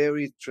still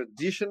very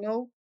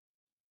traditional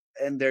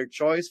in their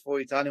choice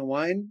for Italian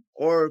wine,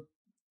 or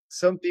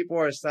some people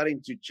are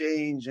starting to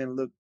change and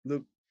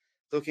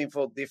looking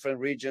for different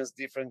regions,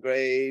 different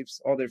grapes,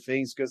 other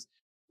things? Because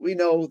we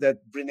know that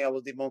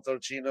Brunello di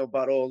Montalcino,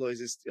 Barolo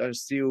are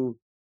still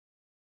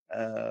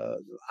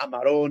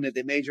Amarone,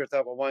 the major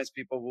type of wines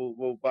people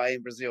will buy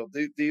in Brazil.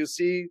 Do you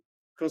see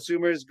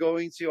consumers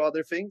going to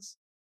other things?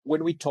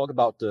 When we talk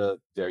about the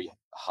very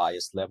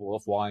highest level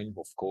of wine,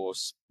 of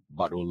course,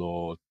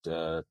 Barolo,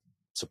 the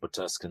Super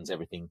Tuscans,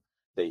 everything,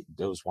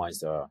 those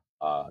wines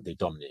they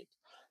dominate.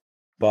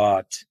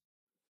 But,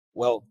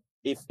 well,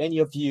 if any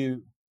of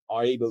you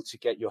are able to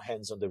get your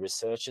hands on the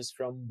researchers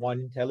from Wine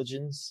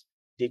Intelligence,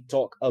 they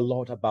talk a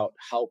lot about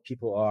how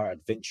people are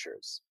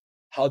adventurers,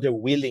 how they're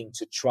willing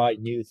to try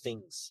new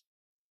things.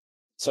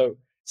 So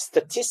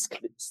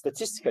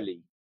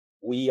statistically,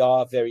 we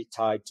are very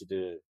tied to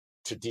the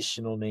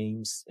traditional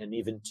names and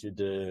even to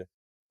the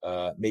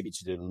maybe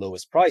to the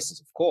lowest prices,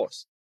 of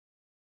course.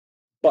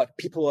 But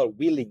people are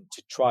willing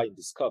to try and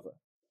discover.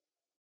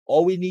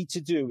 All we need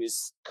to do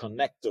is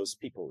connect those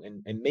people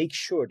and make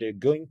sure they're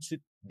going to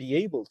be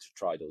able to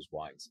try those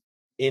wines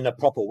in a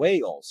proper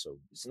way also.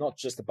 It's not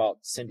just about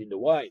sending the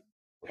wine.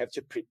 We have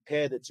to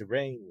prepare the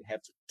terrain. We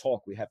have to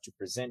talk. We have to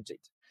present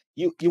it.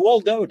 You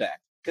all know that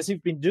because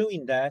you've been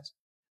doing that.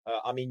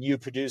 You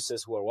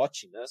producers who are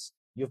watching us,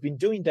 You've been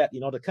doing that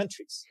in other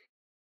countries.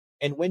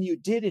 And when you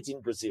did it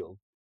in Brazil,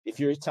 if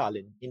you're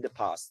Italian in the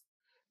past,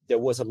 there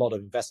was a lot of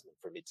investment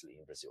from Italy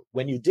in Brazil.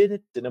 When you did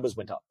it, the numbers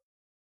went up.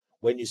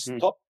 When you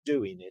stopped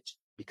doing it,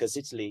 because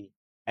Italy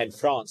and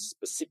France,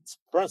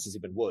 France is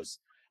even worse,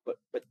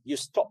 but you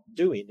stopped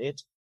doing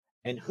it,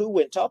 and who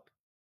went up?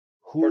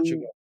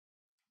 Portugal.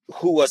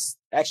 Who was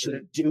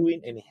actually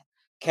doing and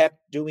kept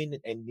doing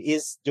it and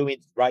is doing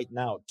it right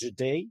now,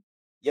 today,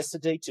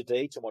 yesterday,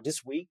 today, tomorrow,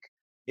 this week,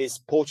 is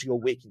Portugal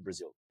Week in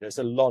Brazil. There's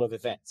a lot of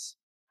events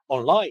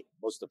online,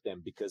 most of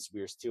them, because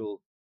we're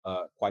still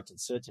quite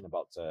uncertain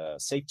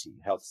about safety,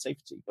 health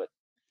safety. But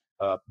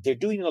they're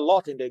doing a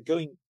lot, and they're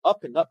going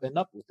up and up and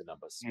up with the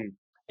numbers.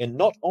 And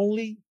not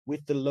only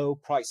with the low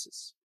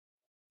prices,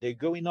 they're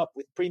going up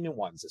with premium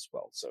wines as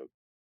well. So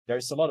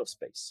there's a lot of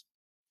space.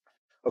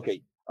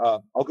 Okay,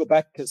 I'll go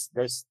back because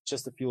there's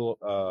just a few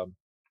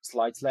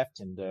slides left,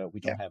 and we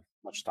don't have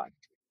much time.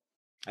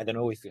 I don't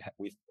know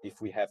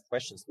if we have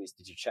questions. Please,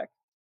 did you check?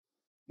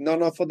 No,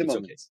 not for the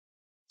moment. Okay.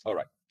 All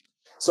right.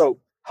 So,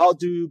 how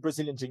do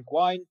Brazilians drink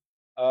wine?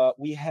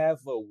 We have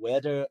a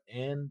weather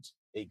and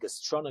a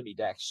gastronomy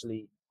that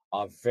actually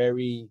are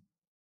very.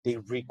 They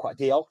require.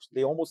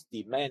 They almost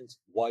demand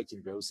white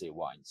and rosé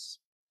wines,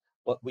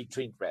 but we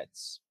drink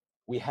reds.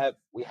 We have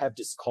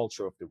this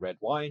culture of the red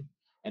wine,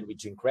 and we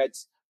drink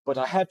reds. But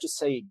I have to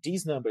say,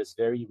 these numbers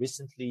very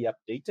recently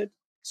updated.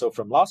 So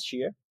from last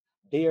year,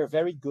 they are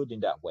very good in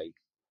that way.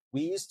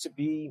 We used to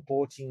be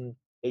importing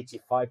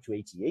 85 to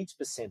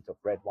 88% of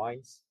red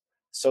wines.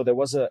 So there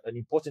was an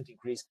important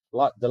increase.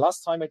 The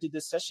last time I did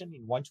this session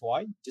in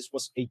wine2wine, this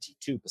was 82%.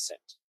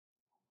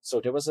 So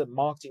there was a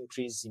marked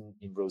increase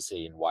in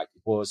rosé and white.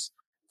 It was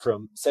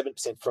from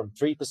 7% from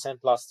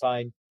 3% last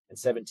time, and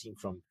 17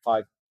 from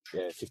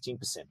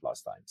 15%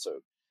 last time.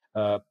 So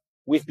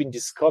we've been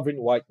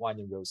discovering white wine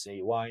and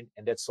rosé wine,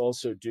 and that's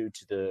also due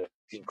to the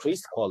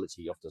increased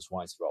quality of those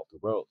wines throughout the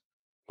world.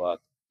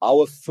 But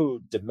our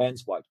food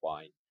demands white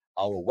wine.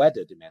 Our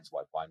weather demands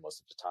white wine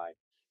most of the time,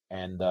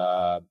 and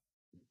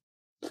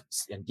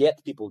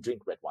yet people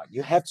drink red wine.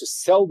 You have to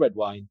sell red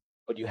wine,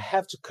 but you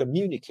have to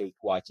communicate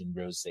white and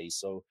rosé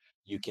so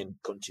you can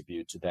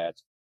contribute to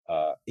that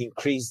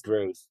increased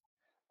growth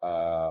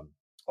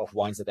of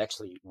wines that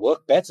actually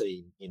work better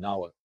in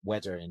our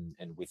weather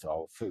and with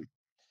our food.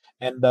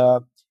 And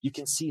you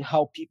can see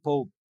how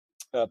people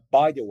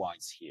buy the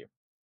wines here.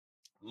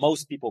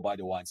 Most people buy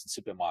the wines in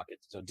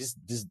supermarkets. So this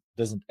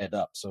doesn't add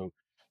up. So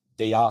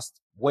they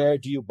asked, where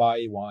do you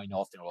buy wine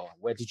often? Or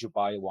where did you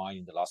buy wine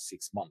in the last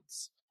 6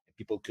 months? And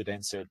people could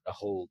answer a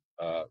whole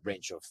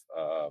range of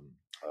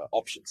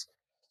options.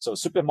 So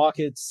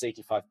supermarkets,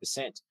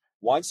 85%.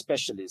 Wine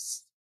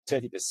specialists,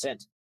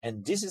 30%.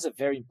 And this is a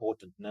very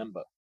important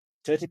number.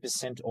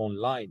 30%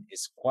 online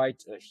is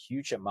quite a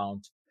huge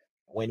amount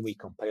when we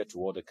compare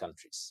to other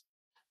countries.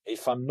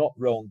 If I'm not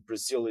wrong,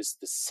 Brazil is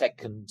the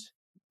second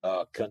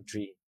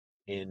country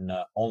in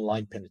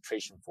online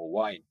penetration for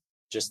wine,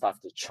 just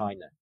after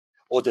China,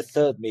 or the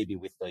third maybe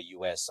with the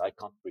US. I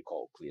can't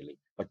recall clearly,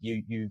 but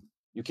you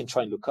can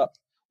try and look up.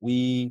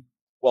 The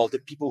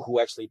people who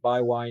actually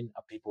buy wine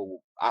are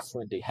people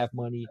affluent. They have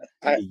money.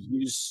 They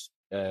use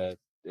the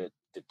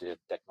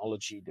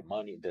technology, the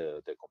money,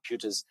 the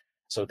computers.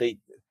 So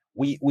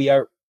we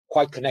are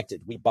quite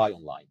connected. We buy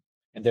online,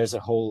 and there's a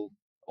whole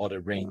other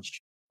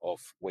range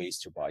of ways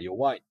to buy your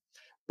wine.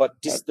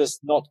 But this does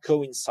not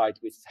coincide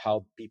with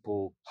how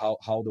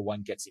the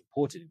wine gets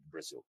imported in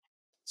Brazil.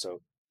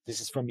 So this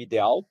is from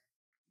Ideal,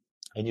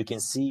 and you can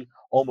see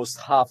almost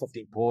half of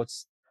the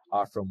imports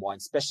are from wine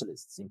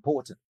specialists,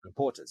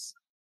 importers,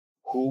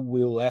 who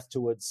will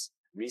afterwards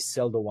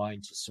resell the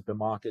wine to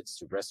supermarkets,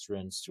 to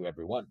restaurants, to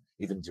everyone,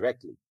 even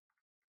directly.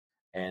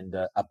 And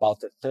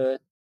about a third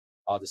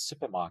are the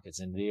supermarkets,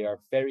 and they are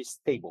very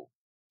stable.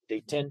 They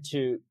tend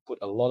to put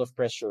a lot of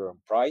pressure on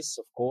price,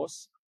 of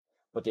course,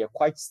 but they are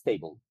quite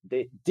stable.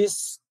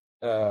 This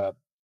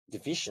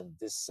division,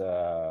 this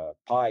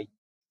pie,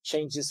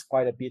 changes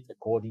quite a bit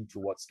according to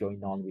what's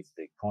going on with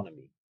the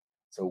economy.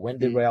 So when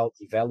the real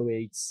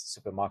devaluates,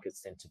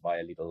 supermarkets tend to buy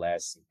a little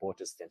less,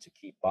 importers tend to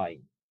keep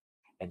buying.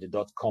 And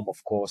the .com,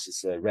 of course,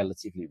 is a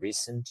relatively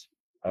recent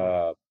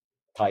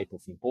type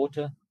of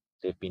importer.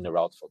 They've been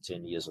around for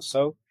 10 years or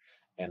so.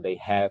 And they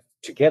have,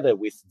 together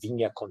with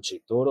Vinha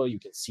Concheitoro, you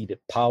can see the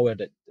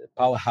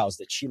powerhouse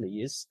that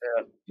Chile is.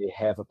 They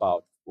have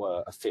about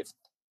a fifth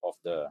of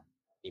the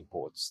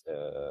imports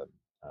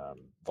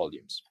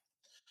volumes.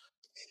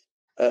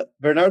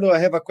 Bernardo, I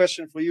have a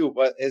question for you,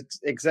 but it's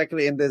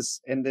exactly in this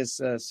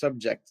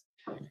subject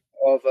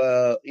of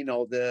the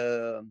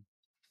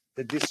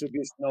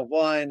distribution of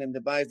wine and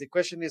the buys. The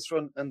question is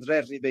from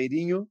André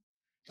Ribeirinho.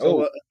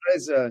 So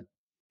André's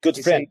good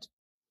friend.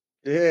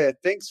 Yeah,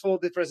 thanks for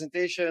the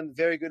presentation.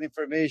 Very good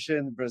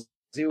information.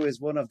 Brazil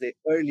is one of the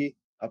early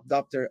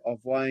adopter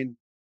of wine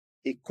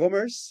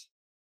e-commerce.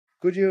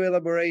 Could you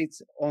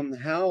elaborate on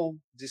how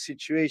the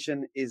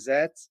situation is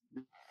at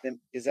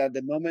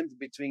the moment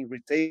between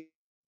retailers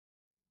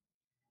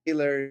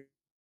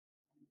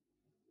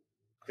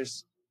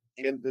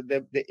and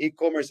the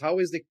e-commerce? How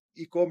is the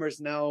e-commerce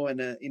now,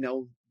 and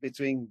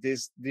between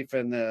these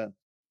different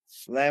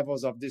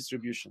levels of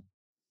distribution.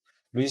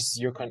 Luis,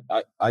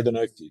 I don't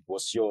know if it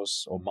was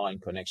yours or mine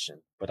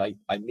connection, but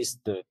I missed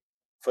the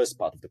first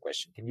part of the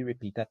question. Can you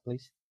repeat that,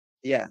 please?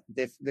 Yeah,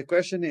 the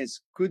question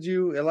is, could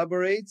you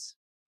elaborate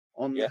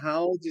on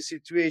how the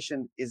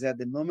situation is at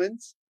the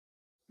moment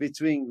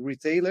between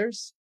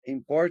retailers,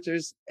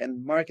 importers,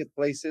 and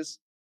marketplaces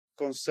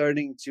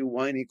concerning to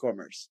wine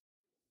e-commerce?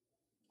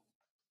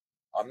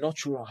 I'm not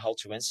sure how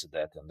to answer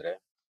that, Andre.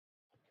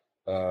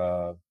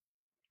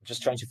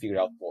 Just trying to figure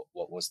out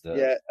what was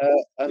the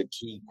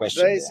key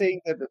question They're there.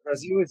 saying that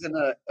Brazil is in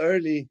the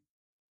early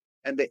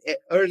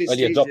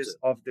stages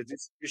adopter of the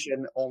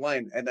distribution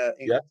online, and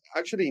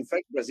actually, in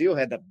fact, Brazil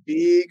had a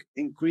big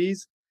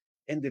increase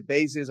in the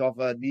basis of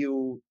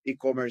new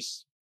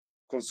e-commerce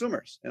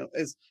consumers.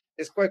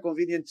 It's quite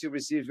convenient to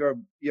receive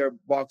your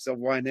box of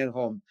wine at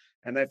home,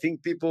 and I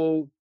think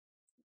people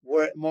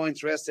were more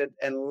interested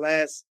and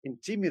less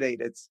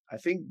intimidated. I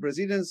think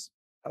Brazilians,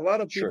 a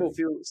lot of people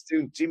feel still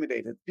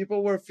intimidated.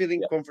 People were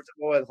feeling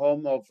comfortable at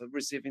home of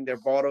receiving their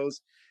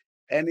bottles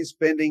and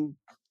spending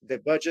the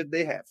budget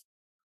they have,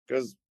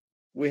 because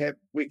we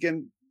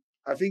can.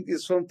 I think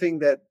it's something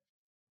that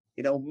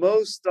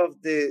most of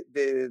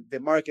the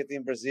market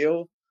in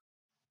Brazil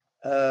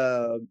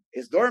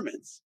is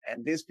dormant,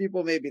 and these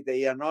people maybe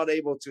they are not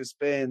able to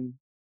spend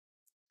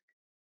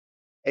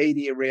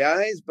 80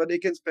 reais, but they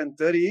can spend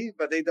 30,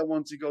 but they don't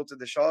want to go to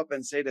the shop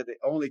and say that they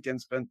only can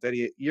spend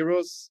 30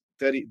 euros,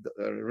 30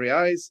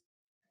 reais.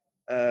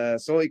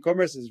 So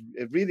e-commerce is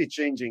really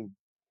changing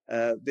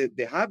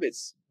the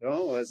habits.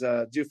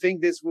 Do you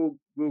think this will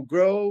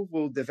grow,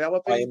 will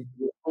develop?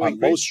 I'm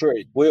most sure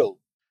it will.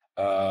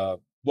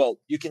 Well,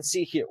 you can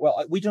see here.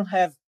 Well, we don't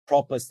have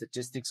proper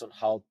statistics on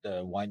how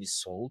the wine is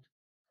sold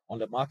on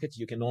the market.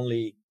 You can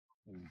only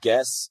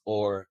guess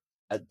or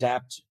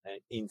adapt,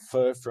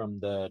 infer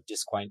from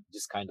this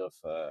kind of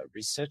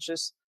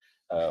researches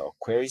or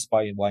queries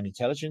by wine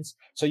intelligence.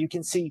 So you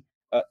can see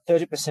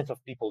 30%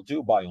 of people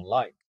do buy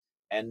online,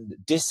 and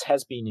this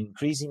has been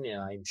increasing,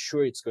 and I'm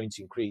sure it's going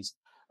to increase.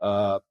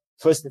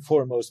 First and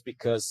foremost,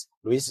 because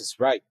Luis is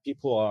right,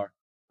 people are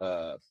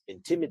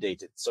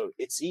intimidated. So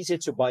it's easier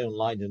to buy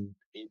online, and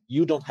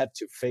you don't have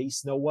to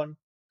face no one.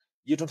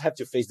 You don't have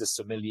to face the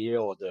sommelier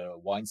or the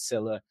wine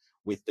seller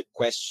with the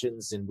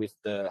questions and with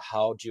the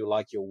how do you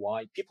like your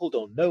wine. People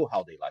don't know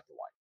how they like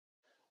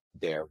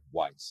their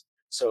wines.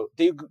 So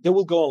they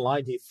will go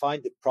online, they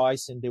find the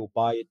price, and they will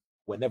buy it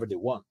whenever they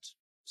want.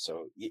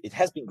 So it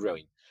has been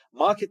growing.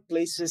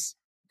 Marketplaces.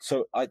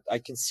 So I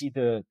can see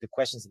the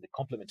questions and the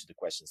complement to the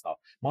questions now.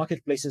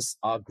 Marketplaces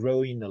are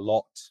growing a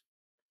lot.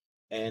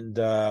 And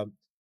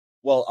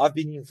well, I've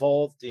been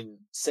involved in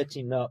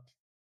setting up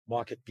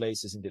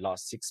marketplaces in the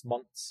last 6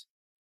 months.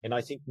 And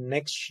I think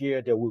next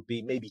year there will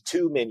be maybe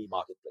too many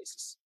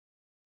marketplaces.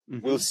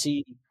 Mm-hmm. We'll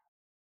see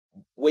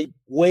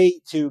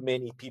way too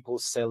many people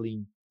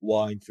selling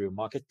wine through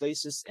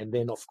marketplaces. And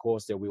then, of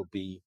course, there will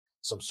be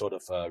some sort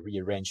of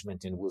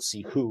rearrangement, and we'll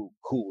see who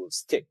will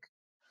stick.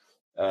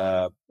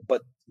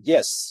 But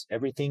yes,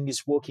 everything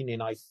is working,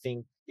 and I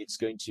think it's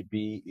going to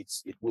be,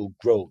 it will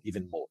grow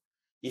even more.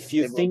 If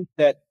you think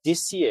that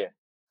this year,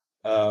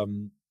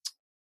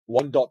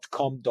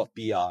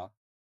 wine.com.br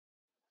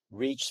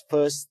reached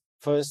first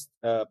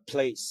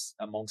place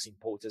amongst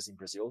importers in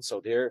Brazil. So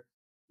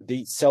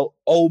they sell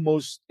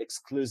almost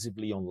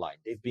exclusively online.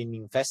 They've been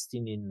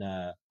investing in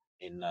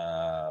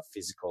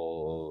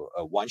physical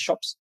wine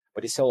shops,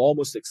 but they sell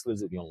almost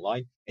exclusively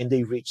online, and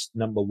they reached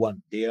number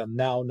one. They are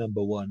now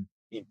number one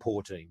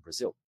importer in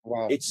Brazil.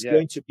 Wow. It's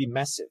going to be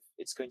massive.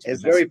 It's going to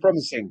be very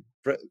promising.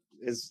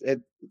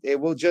 It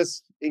will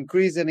just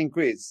increase and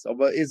increase. So,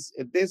 but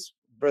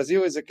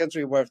Brazil is a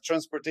country where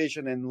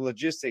transportation and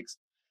logistics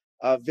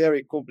are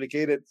very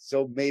complicated.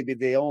 So maybe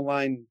the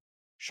online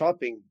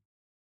shopping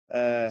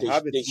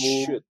habits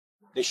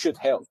they should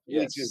help.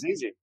 Yes, it's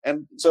easy.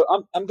 And so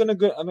I'm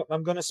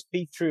gonna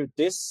speed through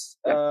this.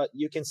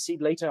 You can see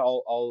later.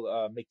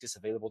 I'll make this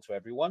available to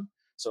everyone.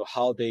 So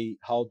how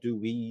do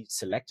we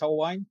select our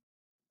wine?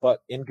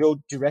 And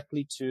go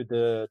directly to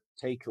the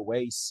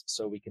takeaways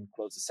so we can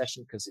close the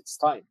session because it's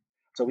time.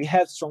 So we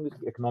have strong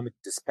economic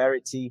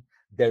disparity.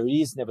 There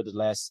is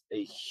nevertheless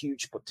a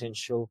huge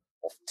potential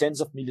of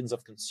tens of millions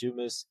of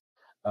consumers.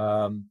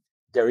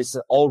 There is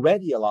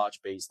already a large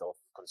base of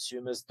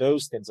consumers.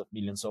 Those tens of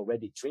millions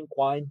already drink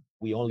wine.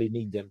 We only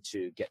need them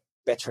to get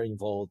better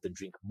involved and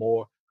drink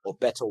more or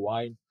better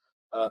wine.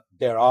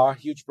 There are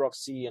huge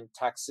bureaucracy and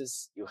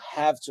taxes. You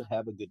have to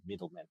have a good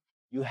middleman.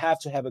 You have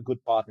to have a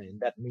good partner, and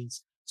that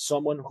means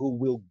someone who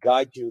will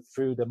guide you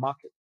through the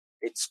market.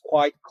 It's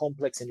quite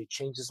complex and it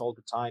changes all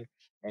the time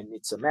and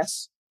it's a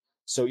mess.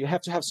 So you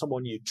have to have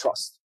someone you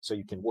trust so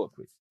you can work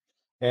with.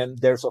 And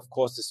there's, of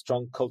course, the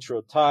strong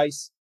cultural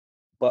ties,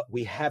 but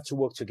we have to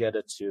work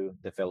together to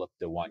develop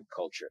the wine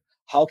culture.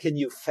 How can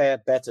you fare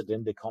better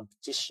than the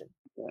competition?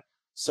 Yeah.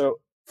 So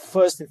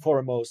first and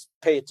foremost,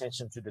 pay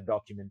attention to the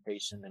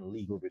documentation and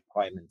legal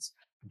requirements.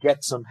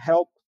 Get some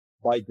help.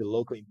 by the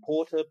local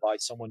importer, by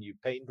someone you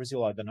pay in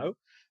Brazil, I don't know.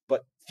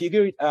 But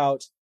figure it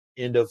out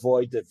and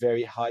avoid the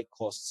very high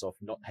costs of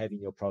not having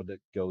your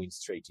product going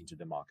straight into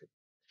the market.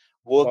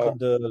 Work on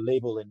the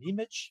label and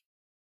image.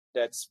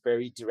 That's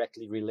very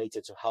directly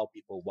related to how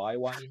people buy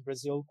wine in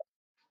Brazil.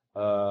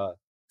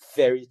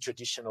 Very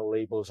traditional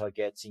labels are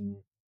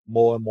getting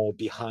more and more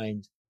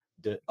behind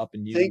the up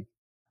and new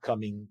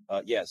coming.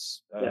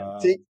 Yes.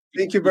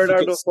 Thank you,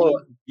 Bernardo,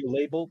 for your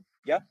label.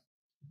 Yeah.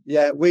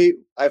 Yeah,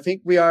 I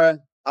think we are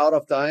out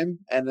of time,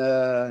 and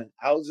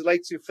I would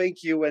like to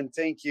thank you and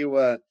thank you,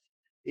 our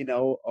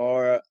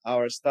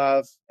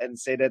staff, and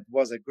say that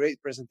was a great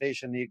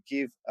presentation. You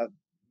give a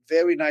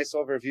very nice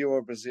overview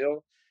of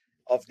Brazil,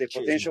 of the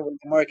potential in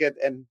the market,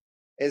 and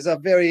is a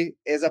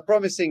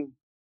promising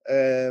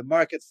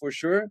market for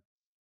sure.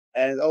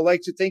 And I'd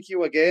like to thank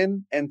you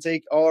again, and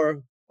thank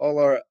all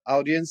our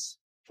audience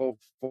for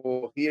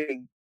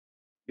hearing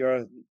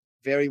your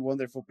very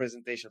wonderful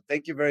presentation.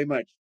 Thank you very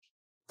much.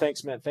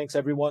 Thanks, man. Thanks,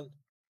 everyone.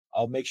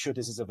 I'll make sure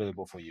this is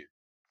available for you.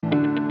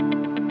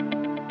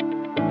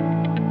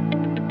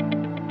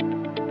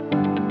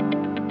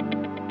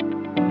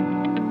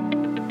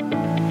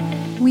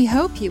 We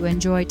hope you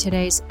enjoyed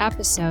today's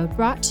episode,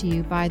 brought to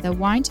you by the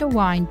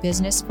Wine2Wine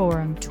Business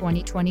Forum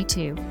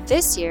 2022.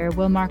 This year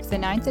will mark the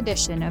 9th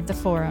edition of the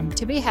forum,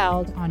 to be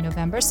held on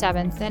November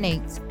 7th and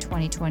 8th,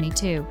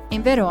 2022,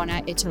 in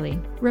Verona, Italy.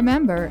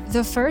 Remember,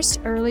 the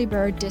first early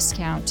bird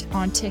discount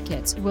on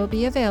tickets will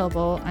be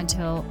available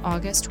until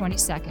August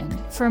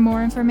 22nd. For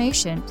more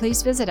information,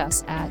 please visit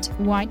us at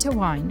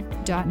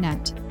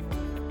wine2wine.net.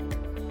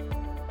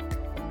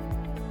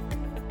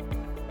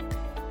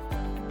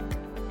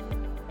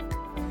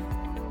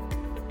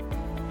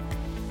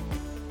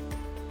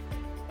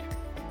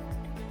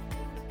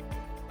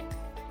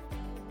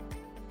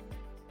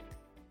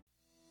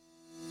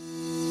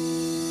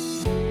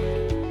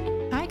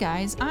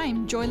 Guys,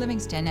 I'm Joy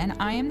Livingston, and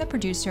I am the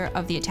producer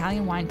of the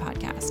Italian Wine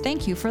Podcast.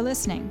 Thank you for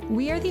listening.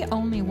 We are the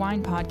only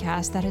wine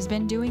podcast that has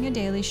been doing a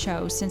daily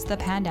show since the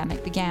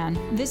pandemic began.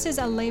 This is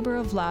a labor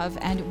of love,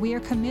 and we are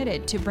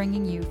committed to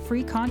bringing you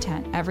free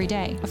content every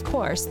day. Of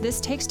course,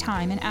 this takes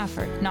time and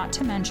effort, not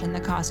to mention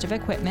the cost of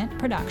equipment,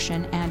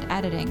 production, and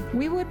editing.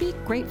 We would be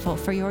grateful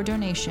for your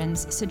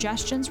donations,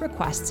 suggestions,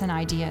 requests, and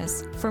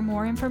ideas. For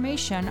more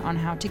information on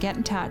how to get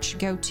in touch,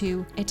 go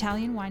to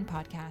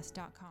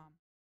ItalianWinePodcast.com.